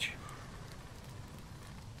bitch.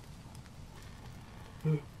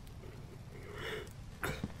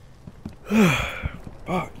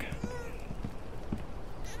 Fuck.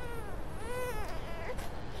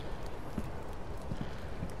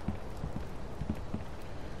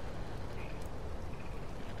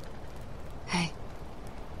 Hey.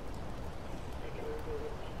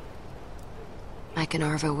 Mike and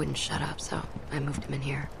Arvo wouldn't shut up, so I moved him in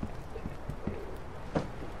here.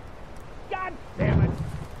 God damn it!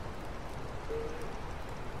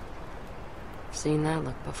 I've seen that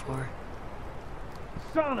look before.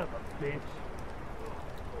 Son of a bitch!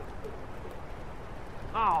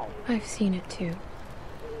 Oh! I've seen it too.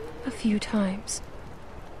 A few times.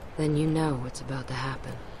 Then you know what's about to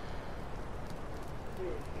happen.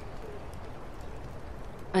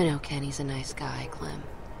 I know Kenny's a nice guy, Clem.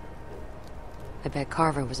 I bet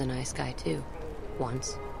Carver was a nice guy too.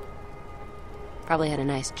 Once. Probably had a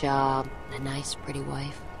nice job and a nice, pretty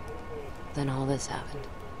wife. Then all this happened.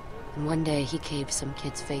 And one day he caved some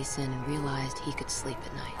kid's face in and realized he could sleep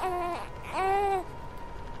at night.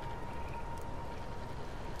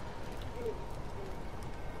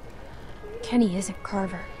 Kenny isn't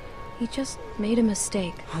Carver. He just made a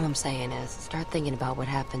mistake. All I'm saying is, start thinking about what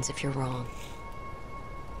happens if you're wrong.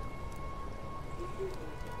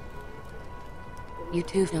 You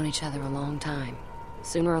two have known each other a long time.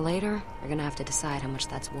 Sooner or later, you're gonna have to decide how much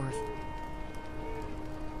that's worth.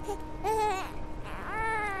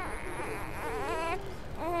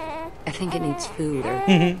 I think it needs food or I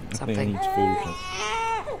think it something. needs food or something.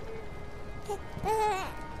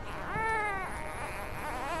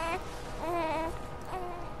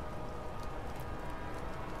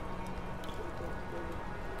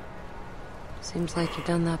 Seems like you've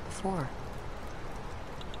done that before.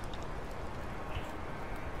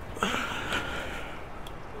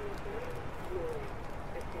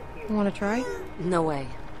 Want to try? No way.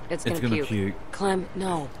 It's gonna puke. Clem,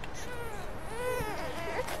 no.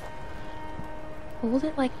 Hold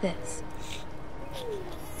it like this.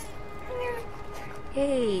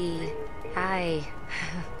 Hey. Hi.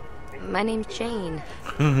 My name's Jane.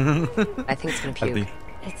 I think it's gonna puke.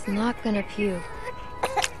 It's not gonna puke.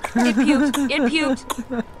 It puked. It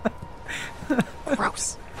puked.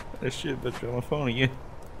 Gross. That shit, but you're on my phone again.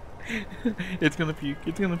 It's gonna puke.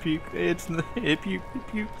 It's gonna puke. It puked. It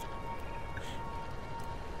puked.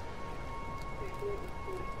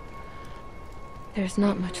 There's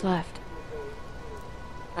not much left.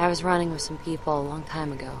 I was running with some people a long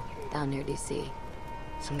time ago, down near DC.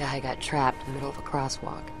 Some guy got trapped in the middle of a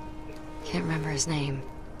crosswalk. Can't remember his name.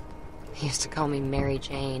 He used to call me Mary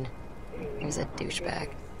Jane. He was a douchebag.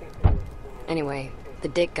 Anyway, the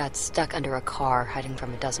dick got stuck under a car hiding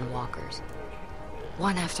from a dozen walkers.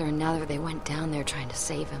 One after another, they went down there trying to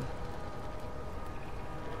save him.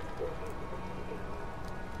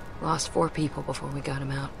 Lost 4 people before we got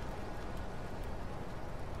him out.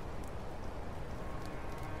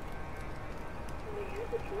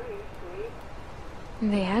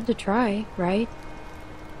 They had to try, right?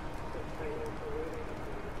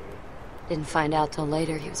 Didn't find out till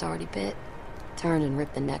later he was already bit. Turned and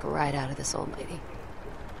ripped the neck right out of this old lady.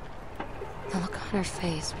 The look on her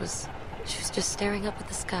face was... she was just staring up at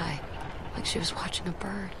the sky, like she was watching a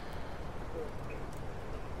bird.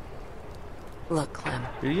 Look, Clem.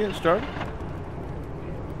 Did you get it started?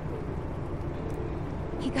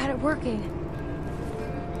 He got it working.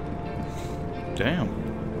 Damn.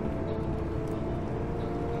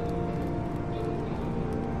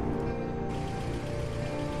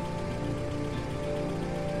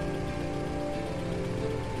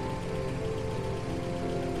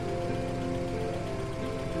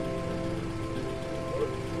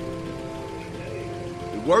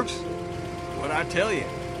 It works? What'd I tell you?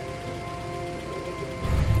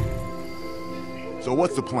 So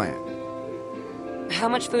what's the plan? How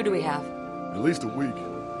much food do we have? At least a week.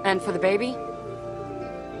 And for the baby?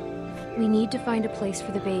 We need to find a place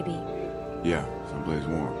for the baby. Yeah, someplace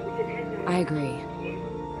warm. I agree.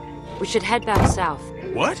 We should head back south.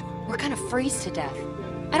 What? We're gonna freeze to death.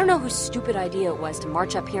 I don't know whose stupid idea it was to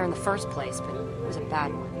march up here in the first place, but it was a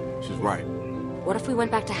bad one. She's right. What if we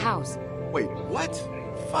went back to house? Wait, what?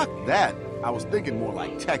 Fuck that. I was thinking more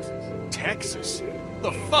like Texas. Texas?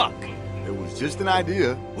 The fuck? It was just an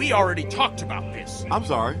idea. We already talked about this. I'm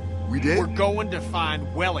sorry. We did? We're going to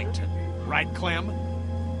find Wellington. Right, Clem?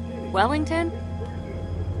 Wellington?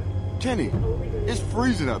 Kenny, it's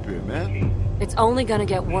freezing up here, man. It's only gonna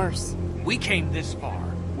get worse. We came this far.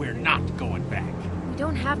 We're not going back. We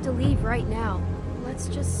don't have to leave right now. Let's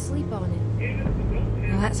just sleep on it.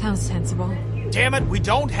 Well, that sounds sensible. Damn it, we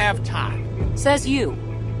don't have time. Says you.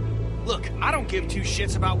 Look, I don't give two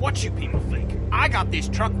shits about what you people think. I got this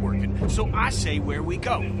truck working, so I say where we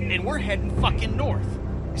go. And we're heading fucking north.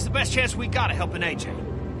 It's the best chance we got of helping AJ.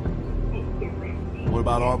 What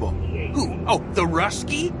about Arbo? Who? Oh, the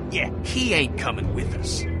Rusky? Yeah, he ain't coming with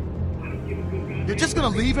us. You're just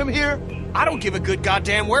gonna leave him here? I don't give a good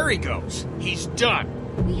goddamn where he goes. He's done.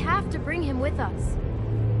 We have to bring him with us.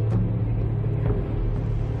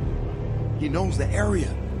 He knows the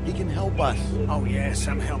area. He can help us. Oh yeah,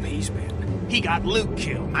 some help he's been. He got Luke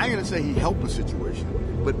killed. I ain't gonna say he helped the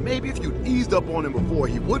situation, but maybe if you'd eased up on him before,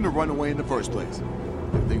 he wouldn't have run away in the first place.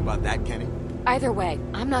 You think about that, Kenny? Either way,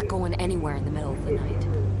 I'm not going anywhere in the middle of the night.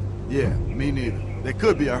 Yeah, me neither. There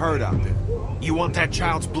could be a herd out there. You want that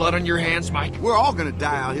child's blood on your hands, Mike? We're all gonna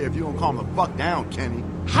die out here if you don't calm the fuck down, Kenny.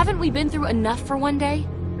 Haven't we been through enough for one day?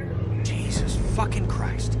 Jesus fucking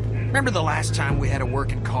Christ. Remember the last time we had a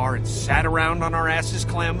working car and sat around on our asses,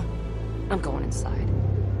 Clem? I'm going inside.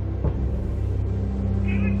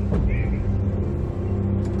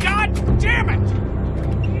 God damn it!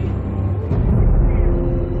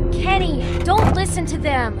 Kenny, don't listen to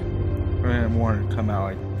them. I didn't want it to come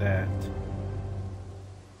out like that.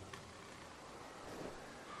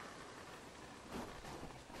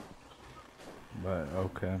 But,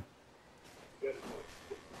 okay.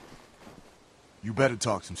 You better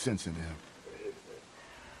talk some sense into him.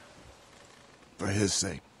 For his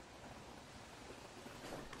sake.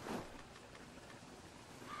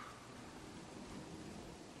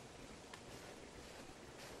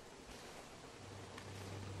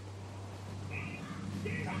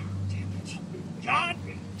 God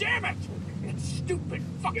damn it! That stupid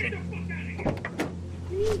fucking...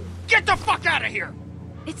 Get the fuck out of here!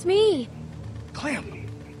 It's me. Clem.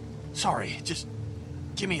 Sorry, just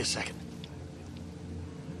give me a second.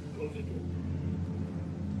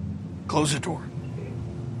 Close the door.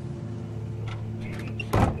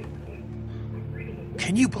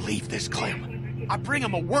 Can you believe this, Clem? I bring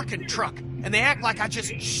them a working truck, and they act like I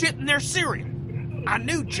just shit in their cereal. I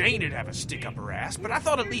knew Jane'd have a stick up her ass, but I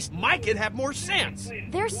thought at least Mike'd have more sense.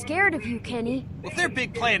 They're scared of you, Kenny. If their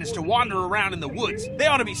big plan is to wander around in the woods, they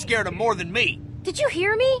ought to be scared of more than me. Did you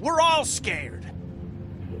hear me? We're all scared.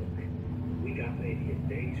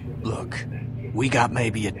 Look, we got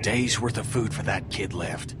maybe a day's worth of food for that kid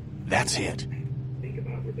left. That's it.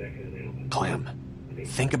 Clem,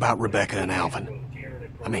 think about Rebecca and Alvin.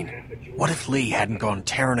 I mean, what if Lee hadn't gone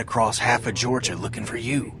tearing across half of Georgia looking for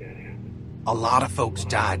you? A lot of folks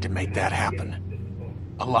died to make that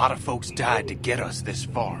happen. A lot of folks died to get us this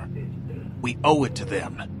far. We owe it to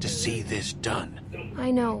them to see this done.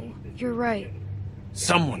 I know. You're right.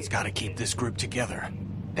 Someone's got to keep this group together.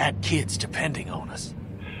 That kid's depending on us.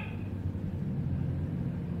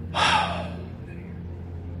 I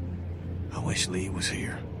wish Lee was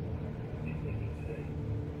here.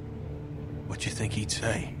 What you think he'd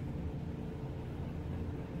say?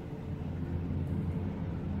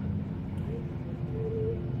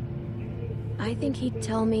 I think he'd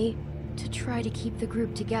tell me to try to keep the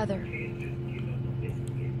group together.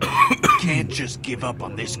 Can't just give up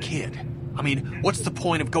on this kid. I mean, what's the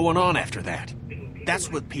point of going on after that?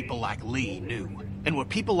 That's what people like Lee knew, and what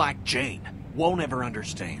people like Jane won't ever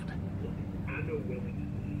understand.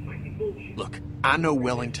 Look, I know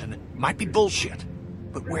Wellington might be bullshit,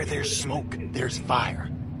 but where there's smoke, there's fire.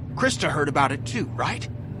 Krista heard about it too, right?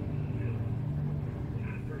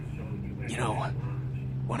 You know,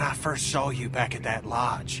 When I first saw you back at that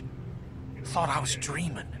lodge, I thought I was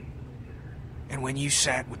dreaming. And when you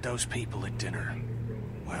sat with those people at dinner,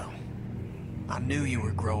 well, I knew you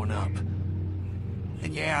were growing up.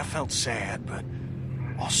 And yeah, I felt sad, but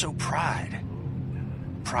also pride.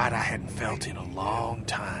 Pride I hadn't felt in a long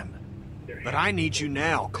time. But I need you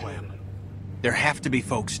now, Clem. There have to be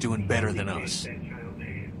folks doing better than us.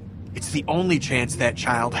 It's the only chance that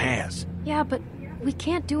child has. Yeah, but we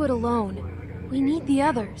can't do it alone. We need the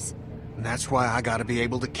others. And that's why I gotta be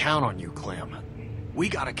able to count on you, Clem. We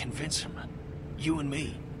gotta convince him. You and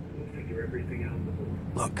me.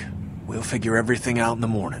 Look, we'll figure everything out in the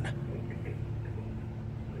morning.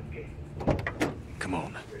 Come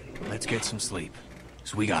on, let's get some sleep.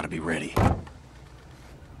 So we gotta be ready.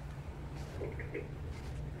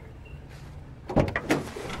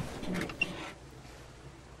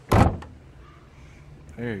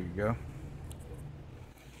 There you go.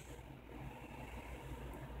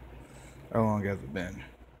 How long has it been?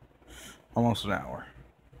 Almost an hour.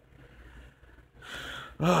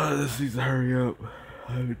 Oh, this needs to hurry up.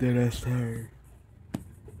 I'm dead ass tired.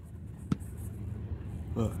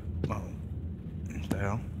 What the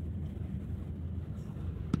hell?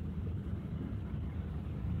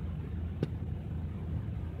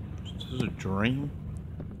 Is this a dream?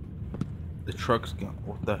 The truck's gone.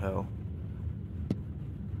 What the hell?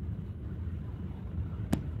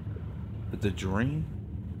 It's a dream?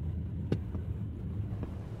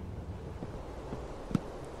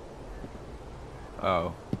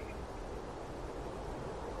 Oh.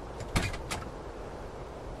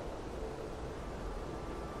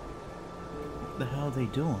 What the hell are they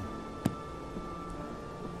doing?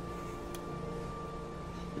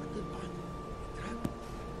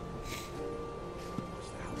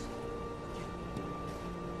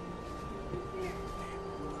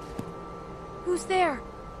 Who's there?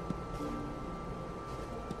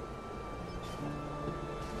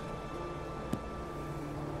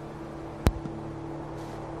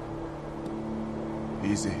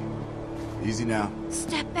 Easy. Easy now.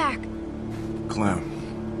 Step back. Clem.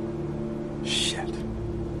 Shit.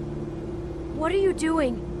 What are you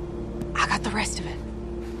doing? I got the rest of it.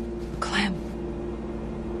 Clem.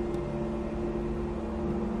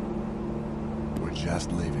 We're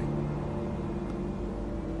just leaving.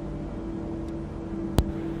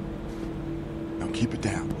 Now keep it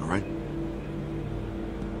down, all right?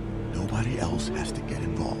 Nobody else has to get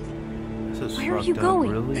involved. This is Where are fucked you up, going?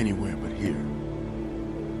 really? Anywhere but here.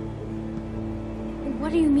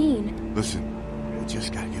 What do you mean? Listen, we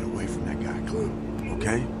just gotta get away from that guy, Clem.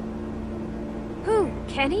 Okay? Who?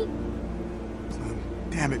 Kenny? Clem,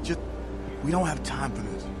 damn it, we don't have time for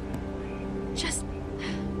this.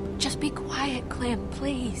 Just be quiet, Clem,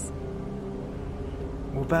 please.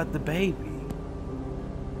 What about the baby?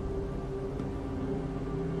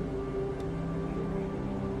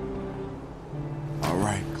 All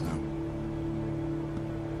right, Clem.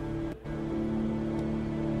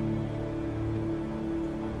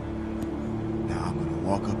 Now I'm gonna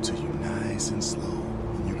walk up to you nice and slow,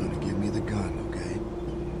 and you're gonna give me the gun, okay?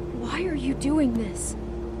 Why are you doing this?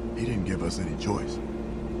 He didn't give us any choice.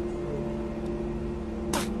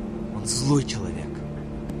 Он злой человек.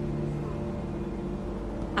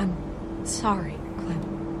 I'm sorry, Clem.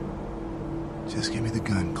 Just give me the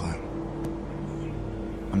gun, Clem.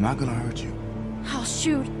 I'm not gonna hurt you. I'll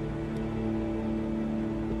shoot.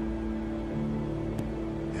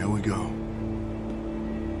 There we go.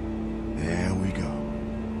 There we go.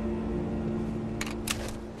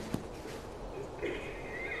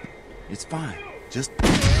 It's fine. Just...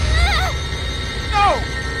 No!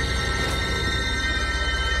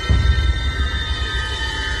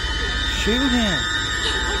 Shoot him!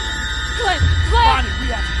 Clem! Bonnie, we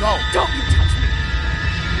have to go. Don't you touch me!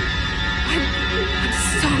 I'm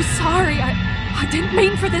so sorry. I didn't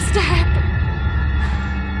mean for this to happen.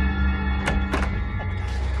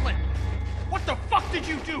 Clint, what the fuck did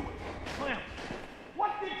you do? Clem,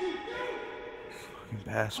 what did you do? Fucking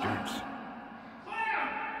bastards.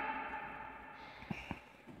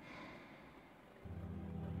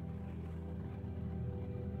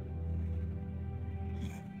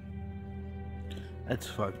 That's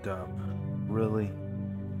fucked up. Really?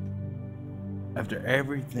 After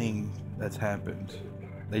everything that's happened,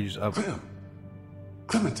 they just up. Clem.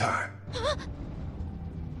 Clementine. What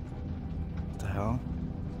the hell?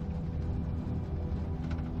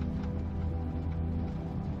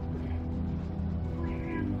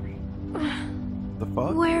 The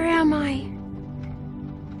fuck? Where am I?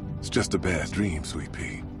 It's just a bad dream, Sweet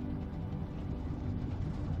Pea.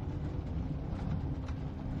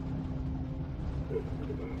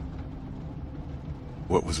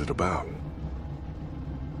 What was it about?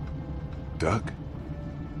 duck?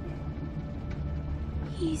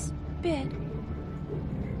 He's bit.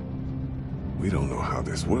 We don't know how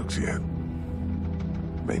this works yet.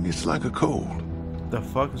 Maybe it's like a cold. The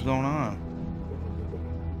fuck is going on?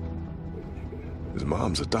 His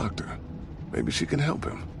mom's a doctor. Maybe she can help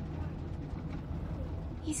him.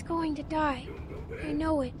 He's going to die. I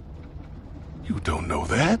know it. You don't know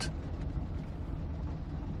that?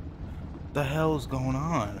 The hell is going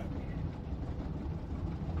on?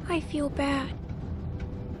 I feel bad.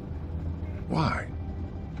 Why?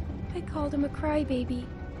 I called him a crybaby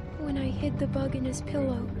when I hid the bug in his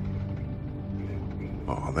pillow.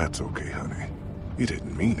 Oh, that's okay, honey. You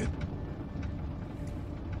didn't mean it.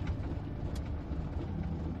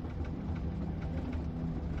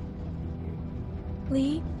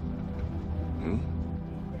 Lee?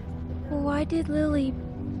 Why did Lily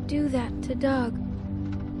do that to Doug?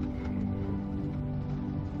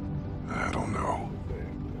 I don't know.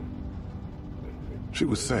 She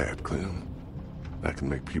was sad, Clem. That can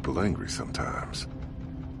make people angry sometimes.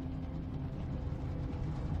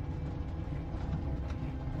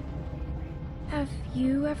 Have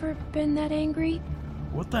you ever been that angry?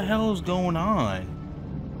 What the hell is going on?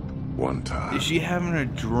 One time. Is she having a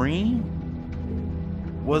dream?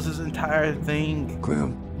 Was this entire thing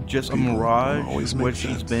Clem, just a mirage? always make What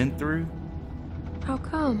she's sense. been through? How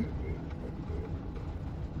come?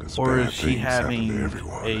 'Cause Or bad is she things happen to having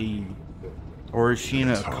everyone. or is she in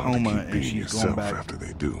a It's hard to coma keep and being she's yourself going back? after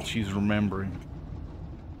they do. She's remembering.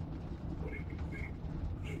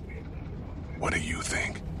 What do you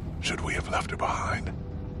think? Should we have left her behind?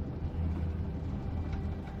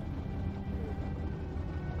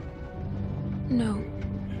 No.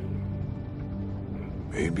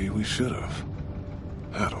 Maybe we should have.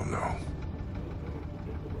 I don't know.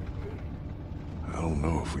 I don't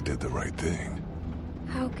know if we did the right thing.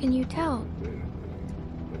 How can you tell?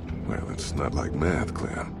 Well, it's not like math,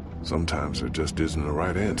 Clem. Sometimes there just isn't a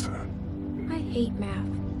right answer. I hate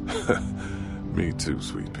math. Me too,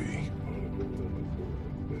 sweet pea.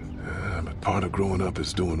 But part of growing up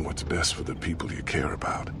is doing what's best for the people you care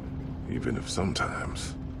about, even if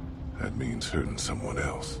sometimes that means hurting someone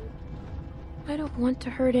else. I don't want to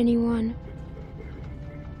hurt anyone.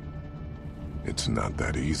 It's not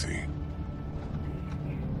that easy.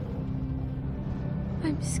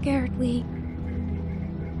 I'm scared, Lee.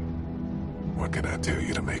 What can I tell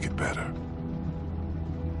you to make it better?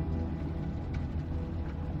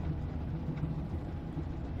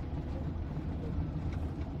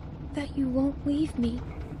 That you won't leave me.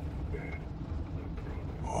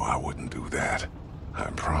 Oh, I wouldn't do that. I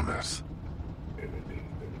promise.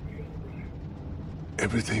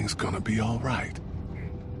 Everything's gonna be all right.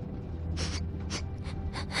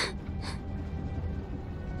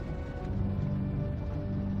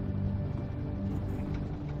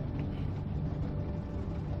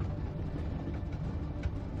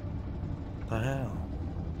 The hell?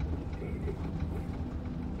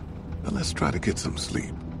 Now let's try to get some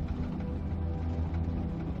sleep.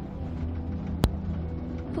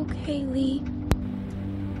 Okay, Lee.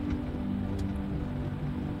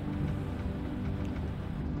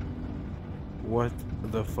 What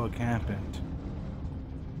the fuck happened?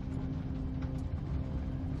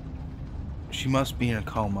 She must be in a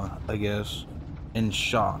coma, I guess. In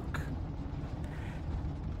shock.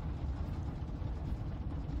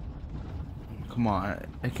 Come on,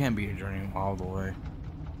 it can't be a dream all the way.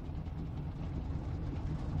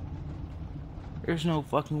 There's no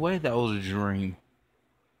fucking way that was a dream.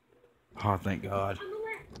 Oh, thank God.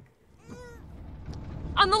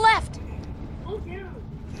 On the left!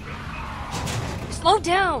 Slow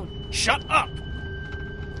down! Shut up!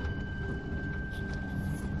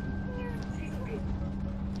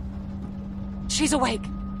 She's awake.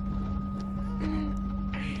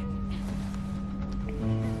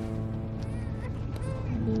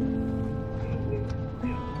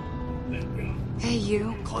 Hey,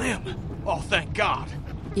 you. Clem! Oh, thank God.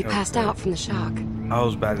 You passed out from the shock. I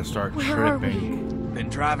was about to start Where are tripping. Been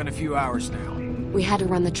driving a few hours now. We had to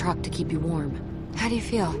run the truck to keep you warm. How do you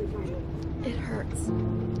feel? It hurts.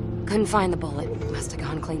 Couldn't find the bullet. Must have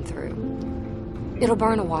gone clean through. It'll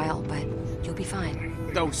burn a while, but you'll be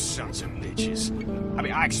fine. Those sons of bitches. I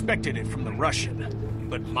mean, I expected it from the Russian.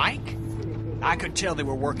 But Mike? I could tell they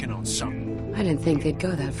were working on something. I didn't think they'd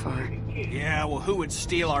go that far. Yeah, well, who would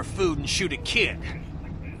steal our food and shoot a kid?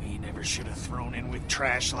 We never should have thrown in with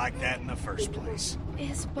trash like that in the first place.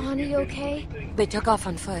 Is Bonnie okay? They took off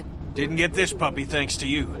on foot. Didn't get this puppy thanks to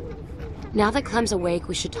you. Now that Clem's awake,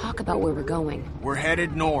 we should talk about where we're going. We're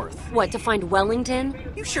headed north. What, to find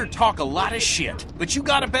Wellington? You sure talk a lot of shit, but you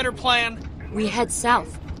got a better plan? We head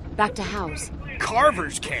south, back to House.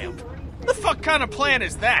 Carver's camp. The fuck kind of plan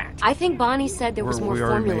is that? I think Bonnie said there was more We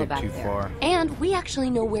already formula made it back too there. far. And we actually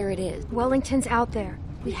know where it is. Wellington's out there.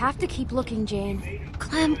 We have to keep looking, Jane.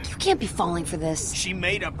 Clem, you can't be falling for this. She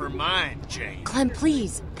made up her mind, Jane. Clem,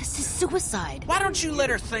 please. This is suicide. Why don't you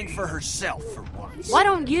let her think for herself for once? Why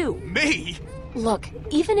don't you? Me? Look,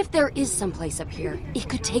 even if there is someplace up here, it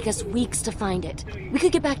could take us weeks to find it. We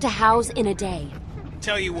could get back to Howe's in a day.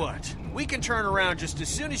 Tell you what, we can turn around just as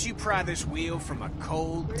soon as you pry this wheel from my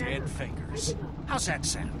cold, dead fingers. How's that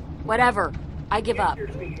sound? Whatever. I give up.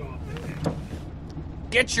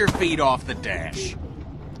 Get your feet off the dash.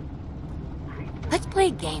 Let's play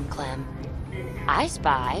a game, Clem. I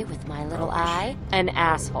spy with my little eye an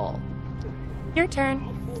asshole. Your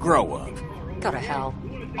turn. Grow up. Go to hell.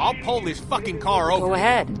 I'll pull this fucking car over. Go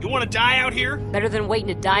ahead. You want to die out here? Better than waiting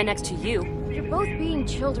to die next to you. You're both being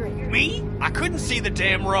children. Me? I couldn't see the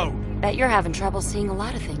damn road. Bet you're having trouble seeing a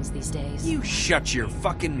lot of things these days. You shut your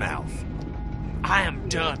fucking mouth. I am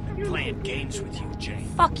done playing games with you, Jane.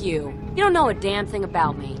 Fuck you. You don't know a damn thing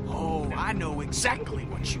about me. Oh, I know exactly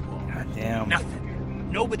what you are. God damn. Nothing.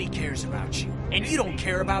 Nobody cares about you. And you don't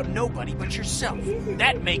care about nobody but yourself.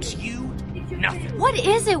 That makes you nothing. What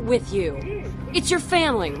is it with you? It's your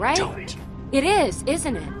family, right? Don't. It is,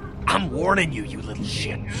 isn't it? I'm warning you, you little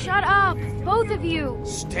shit. Shut up, both of you.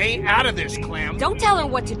 Stay out of this, Clem. Don't tell her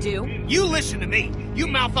what to do. You listen to me. You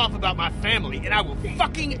mouth off about my family, and I will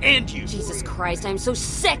fucking end you. Jesus Christ, I'm so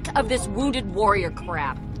sick of this wounded warrior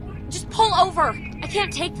crap. Just pull over. I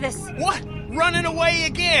can't take this. What? Running away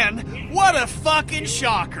again? What a fucking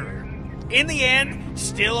shocker. In the end,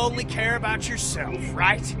 still only care about yourself,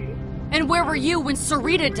 right? And where were you when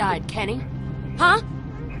Sarita died, Kenny? Huh?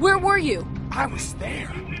 Where were you? I was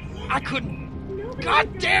there. I couldn't.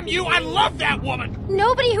 God damn you, I love that woman!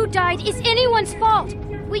 Nobody who died is anyone's fault.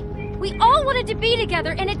 We all wanted to be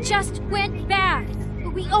together and it just went bad.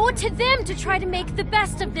 But we owe it to them to try to make the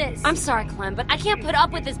best of this. I'm sorry, Clem, but I can't put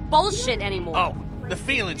up with this bullshit anymore. Oh, the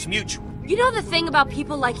feeling's mutual. You know the thing about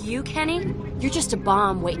people like you, Kenny? You're just a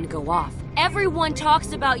bomb waiting to go off. Everyone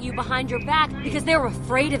talks about you behind your back because they're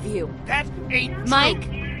afraid of you. That ain't true.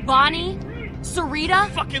 Mike, Bonnie, Sarita.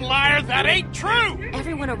 Fucking liar, that ain't true!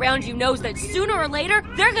 Everyone around you knows that sooner or later,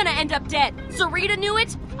 they're gonna end up dead. Sarita knew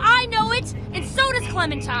it, I know it, and so does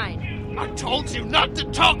Clementine. I told you not to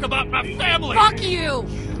talk about my family! Fuck you!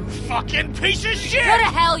 You fucking piece of shit! Go to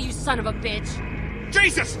hell, you son of a bitch!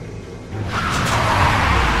 Jesus!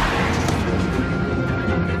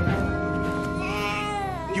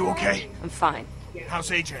 You okay? I'm fine. How's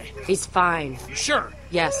AJ? He's fine. You sure?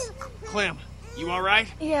 Yes. Clem, you alright?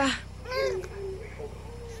 Yeah.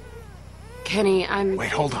 Kenny, I'm... Wait,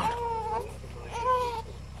 hold on.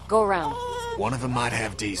 Go around. One of them might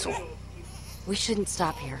have diesel. We shouldn't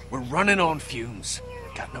stop here. We're running on fumes.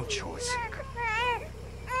 Got no choice.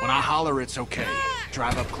 When I holler it's okay,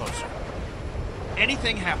 drive up closer.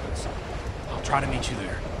 Anything happens, I'll try to meet you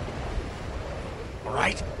there. All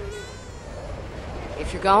right?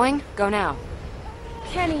 If you're going, go now.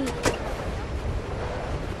 Kenny.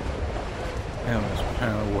 Damn, it's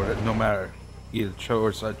apparently what it, no matter either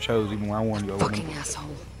choice I chose, even when I wanted to go with Fucking him.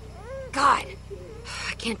 asshole. God!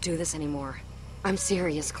 I can't do this anymore. I'm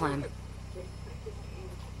serious, Clem.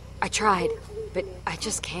 I tried, but I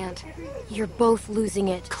just can't. You're both losing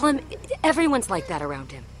it. Clem, everyone's like that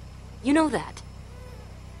around him. You know that.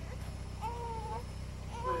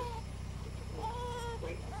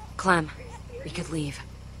 Clem, we could leave.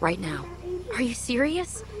 Right now. Are you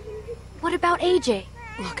serious? What about AJ?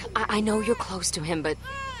 Look, I know you're close to him, but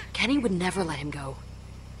Kenny would never let him go.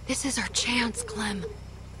 This is our chance, Clem.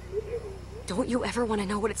 Don't you ever want to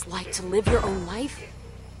know what it's like to live your own life?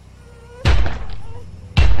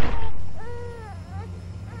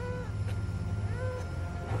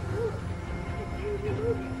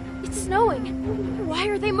 It's snowing. Why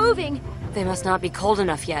are they moving? They must not be cold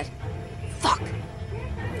enough yet. Fuck!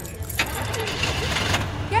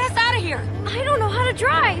 Get us out of here! I don't know how to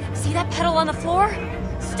drive. See that pedal on the floor?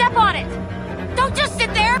 Step on it! Don't just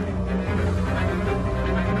sit there!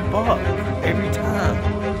 Fuck, every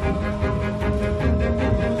time.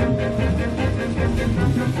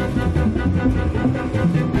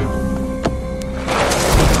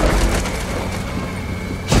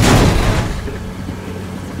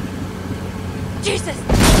 Jesus!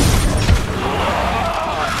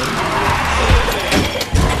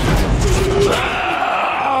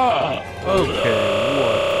 Okay,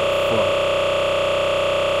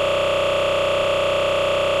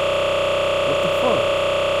 what the fuck?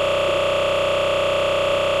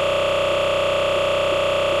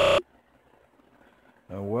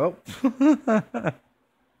 Well.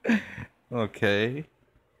 Okay.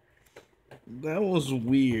 That was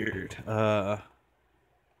weird. Let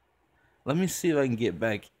me see if I can get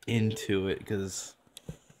back into it, because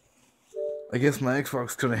I guess my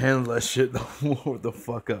Xbox couldn't handle that shit no more. What the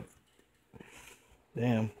fuck up?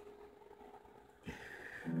 Damn.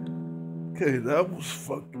 Okay, that was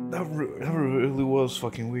that really was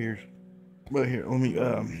fucking weird. But here, let me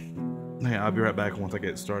yeah, I'll be right back once I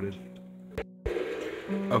get started.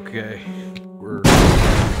 Okay, we're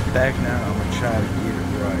back now. I'm gonna try to get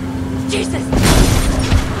it right.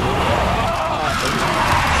 Jesus!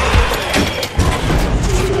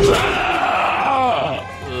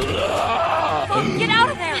 Oh, get out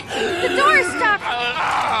of there! The door is stuck!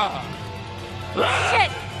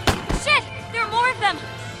 Shit! Shit! There are more of them!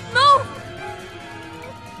 Move!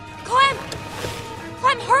 Clem!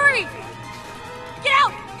 Clem, hurry! Get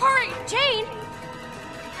out! Hurry! Jane!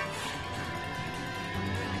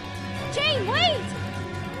 Jane, wait!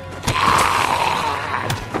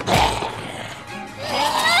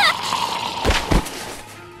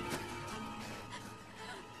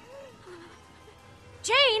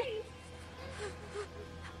 Jane!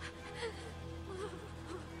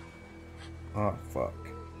 Oh, fuck.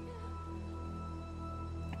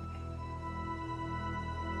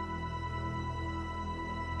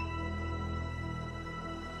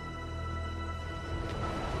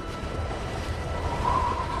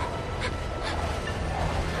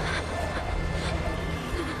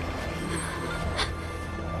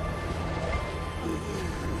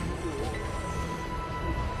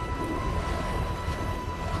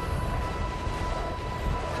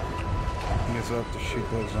 I guess I have to shoot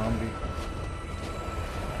that zombie.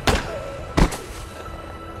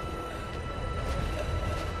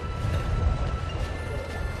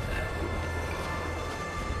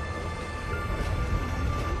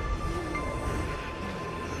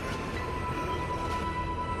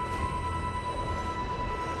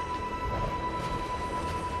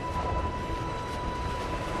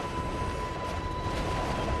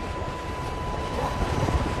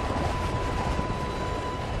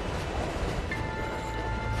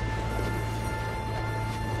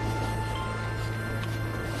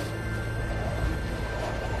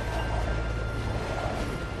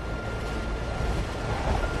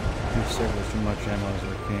 Save as much ammo as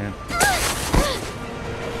I can.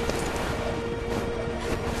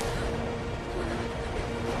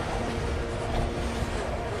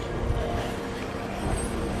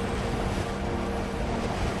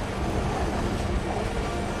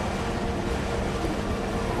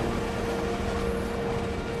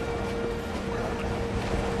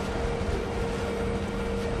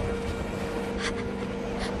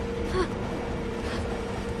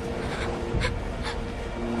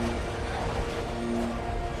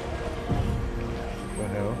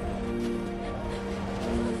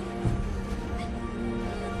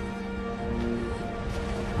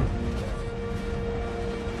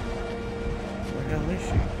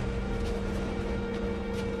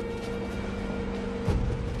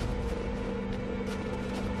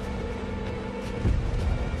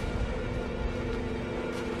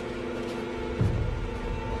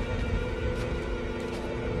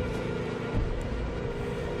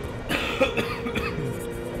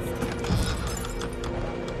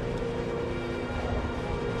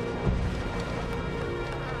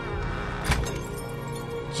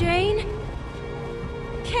 Jane?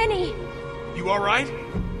 Kenny? You all right?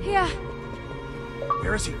 Yeah,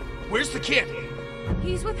 Where is he? Where's the kid?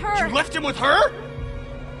 he's with her. You left him with her?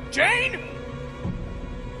 Jane?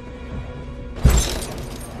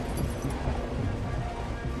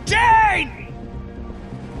 Jane!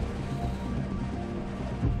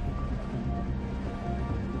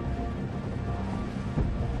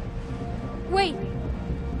 Wait,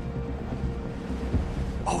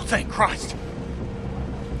 Oh, thank Christ.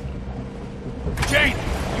 Jane,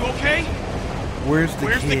 you okay? Where's the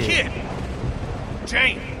Where's kid? the kid?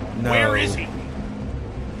 Jane, No. where is he?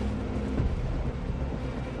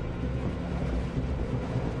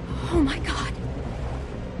 oh my God.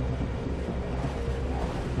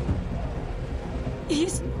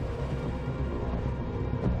 He's...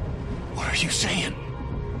 What are you saying?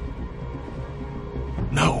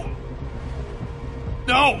 No.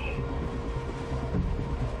 No!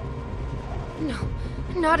 No,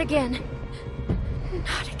 not again.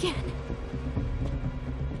 Not again.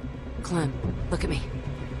 Clem, look at me.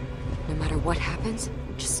 No matter what happens,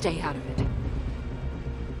 just stay out of it.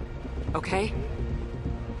 Okay?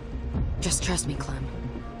 Just trust me, Clem.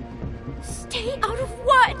 Stay out of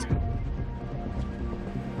what?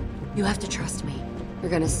 You have to trust me.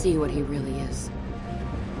 You're gonna see what he really is.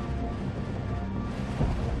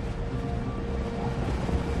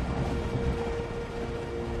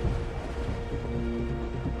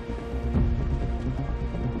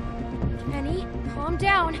 Calm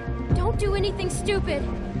down. Don't do anything stupid.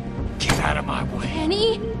 Get out of my way.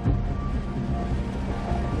 Kenny?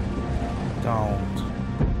 Don't.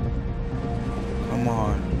 Come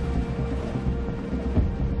on.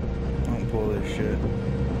 Don't pull this shit.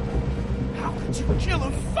 How could you kill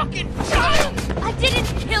a fucking child? I didn't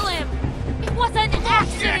kill him! It was an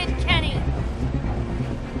accident, Kenny!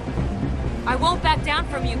 I won't back down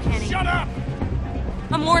from you, Kenny. Shut up!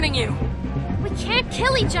 I'm warning you. We can't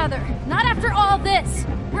kill each other! Not after all this!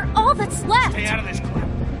 We're all that's left! Stay out of this,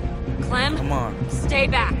 Clem. Clem, Come on. stay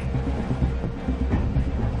back.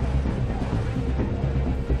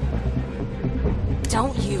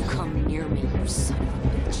 Don't you come near me, you son of a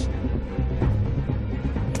bitch.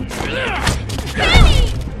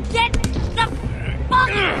 Kenny! Get the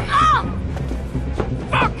fuck off!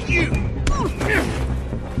 Fuck you!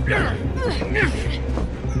 No!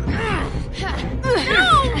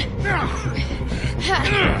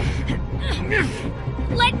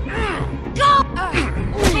 Let go!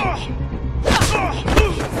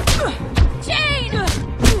 Jane!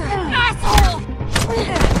 Asshole!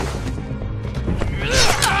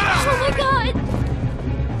 Oh my god!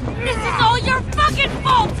 This is all your fucking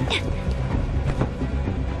fault!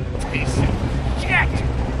 Piece of shit!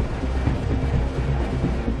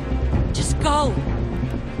 Just go.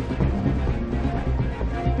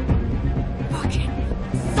 Fucking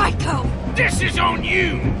psycho! This is on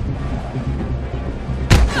you!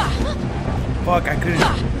 Fuck, I couldn't.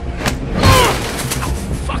 I'll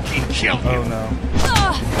fucking kill you! Oh no.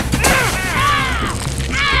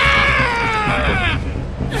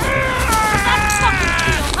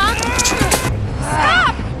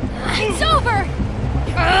 Stop! It's over!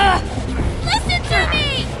 Listen to me!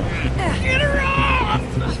 Get her off!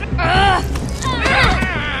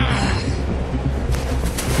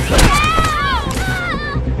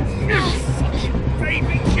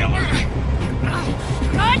 Baby killer!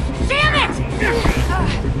 God damn it!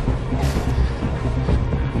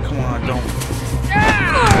 Come on, don't.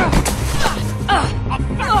 I'll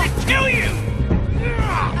fucking kill you!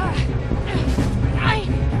 I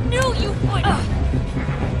knew you would!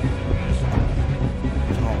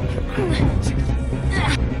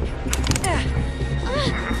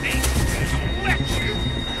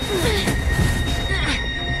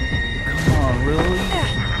 Come on, really?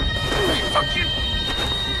 Fuck you!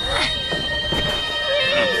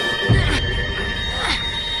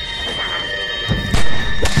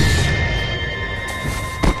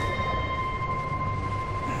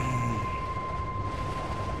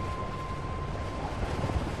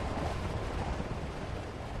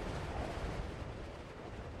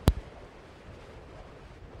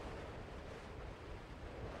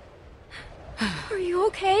 Are you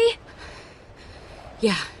okay?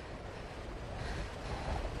 Yeah.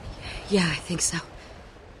 Yeah, I think so.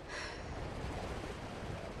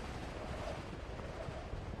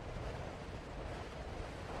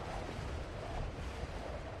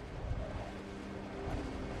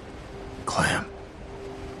 Clem.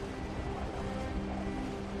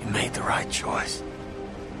 You made the right choice.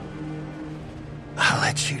 I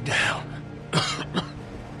let you down.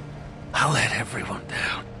 I let everyone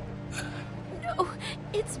down. No,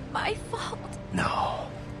 it's my fault. No.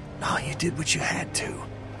 No, you did what you had to.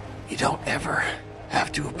 You don't ever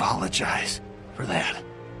have to apologize for that.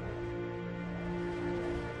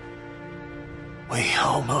 We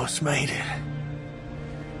almost made it.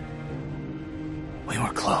 We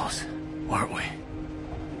were close, weren't we?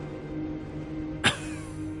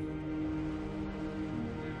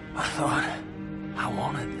 I thought I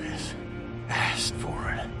wanted this. Asked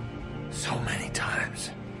for it. So many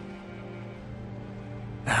times.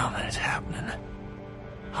 Now that it's happening,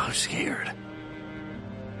 I'm scared.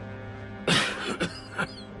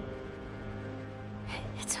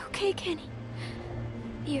 It's okay, Kenny.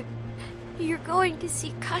 You're going to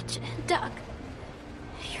see Katja and Doug.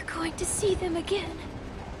 You're going to see them again.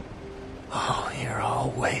 Oh, you're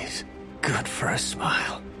always good for a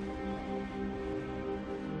smile.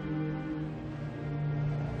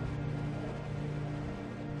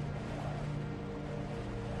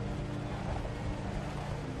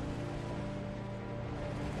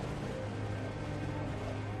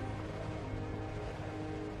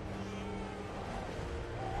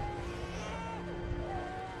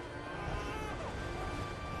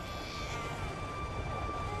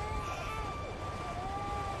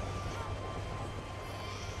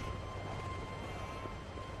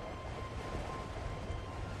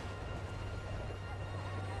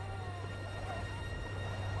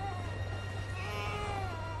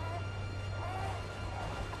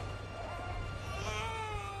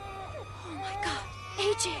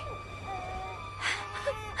 AJ!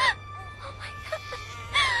 Oh my god.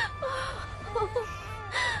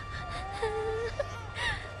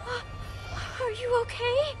 Are you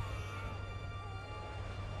okay?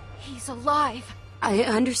 He's alive. I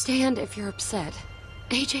understand if you're upset.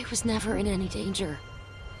 AJ was never in any danger.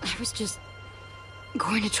 I was just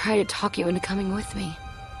going to try to talk you into coming with me.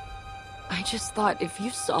 I just thought if you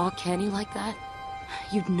saw Kenny like that,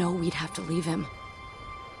 you'd know we'd have to leave him.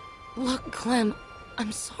 Look, Clem,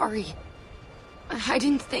 I'm sorry. I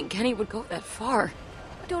didn't think Kenny would go that far.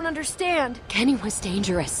 I don't understand. Kenny was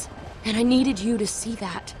dangerous, and I needed you to see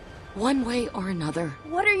that, one way or another.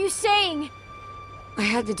 What are you saying? I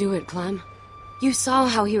had to do it, Clem. You saw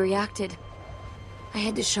how he reacted. I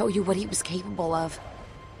had to show you what he was capable of.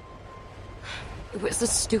 It was a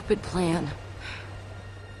stupid plan.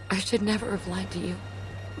 I should never have lied to you,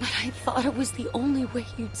 but I thought it was the only way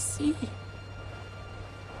you'd see.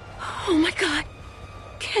 Oh my God.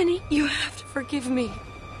 Kenny. You have to forgive me.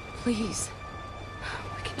 Please.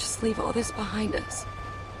 We can just leave all this behind us.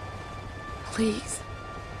 Please.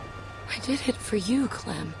 I did it for you,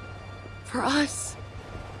 Clem. For us.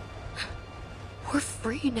 We're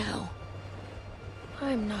free now.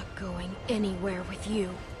 I'm not going anywhere with you.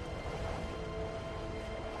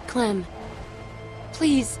 Clem.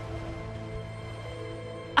 Please.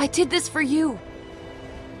 I did this for you.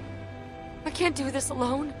 I can't do this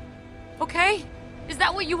alone. Okay? Is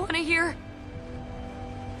that what you want to hear?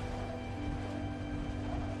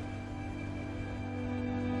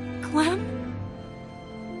 Clem?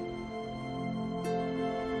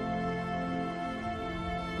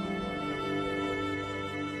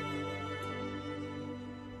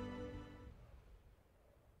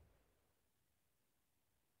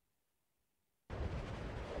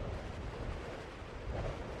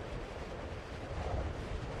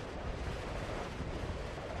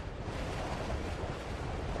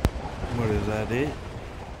 What is that it?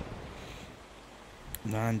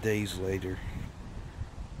 9 days later.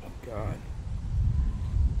 Oh God.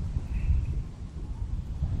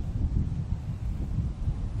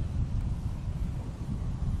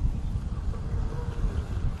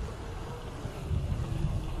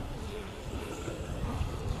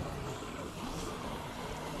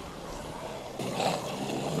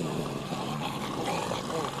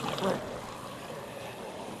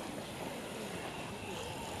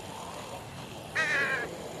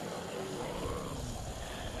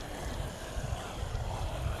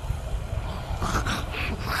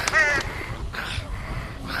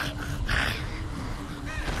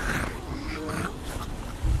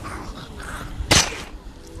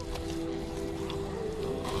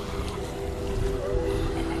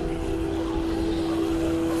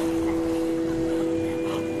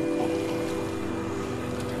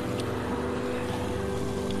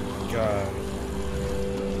 God.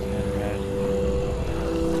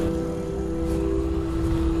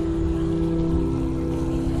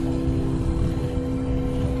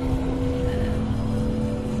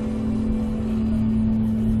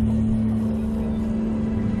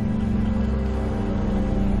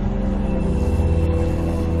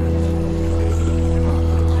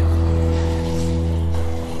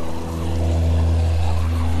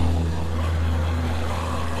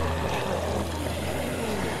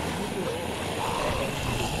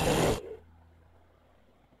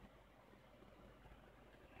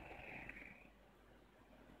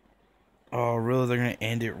 Oh, really? They're gonna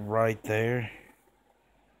end it right there?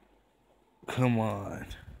 Come on.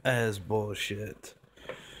 That is bullshit.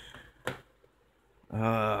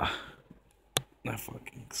 That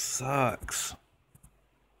fucking sucks.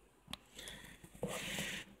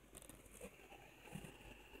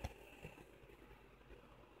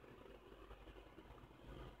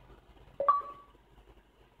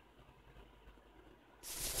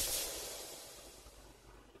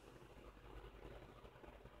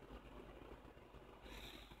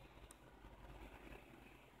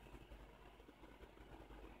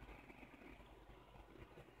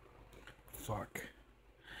 Fuck.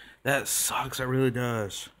 That sucks. That really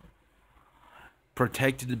does.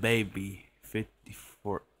 Protected the baby.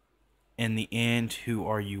 54. In the end, who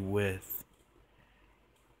are you with?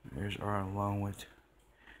 There's our along with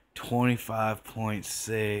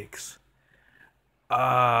 25.6.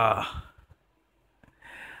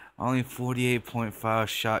 Only 48.5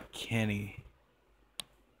 shot Kenny.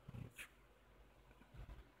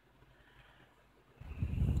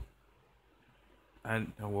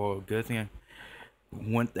 Well, good thing I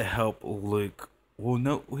went to help Luke. Well,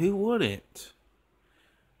 no, he wouldn't.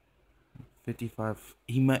 55.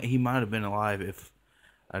 He might have been alive if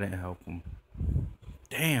I didn't help him.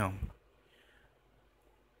 Damn.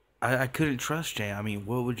 I couldn't trust Jane. I mean,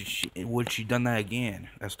 would she done that again?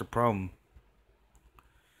 That's the problem.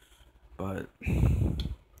 But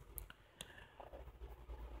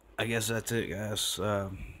I guess that's it, guys.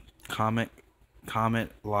 Comment,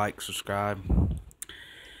 like, subscribe,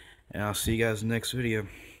 and I'll see you guys in the next video.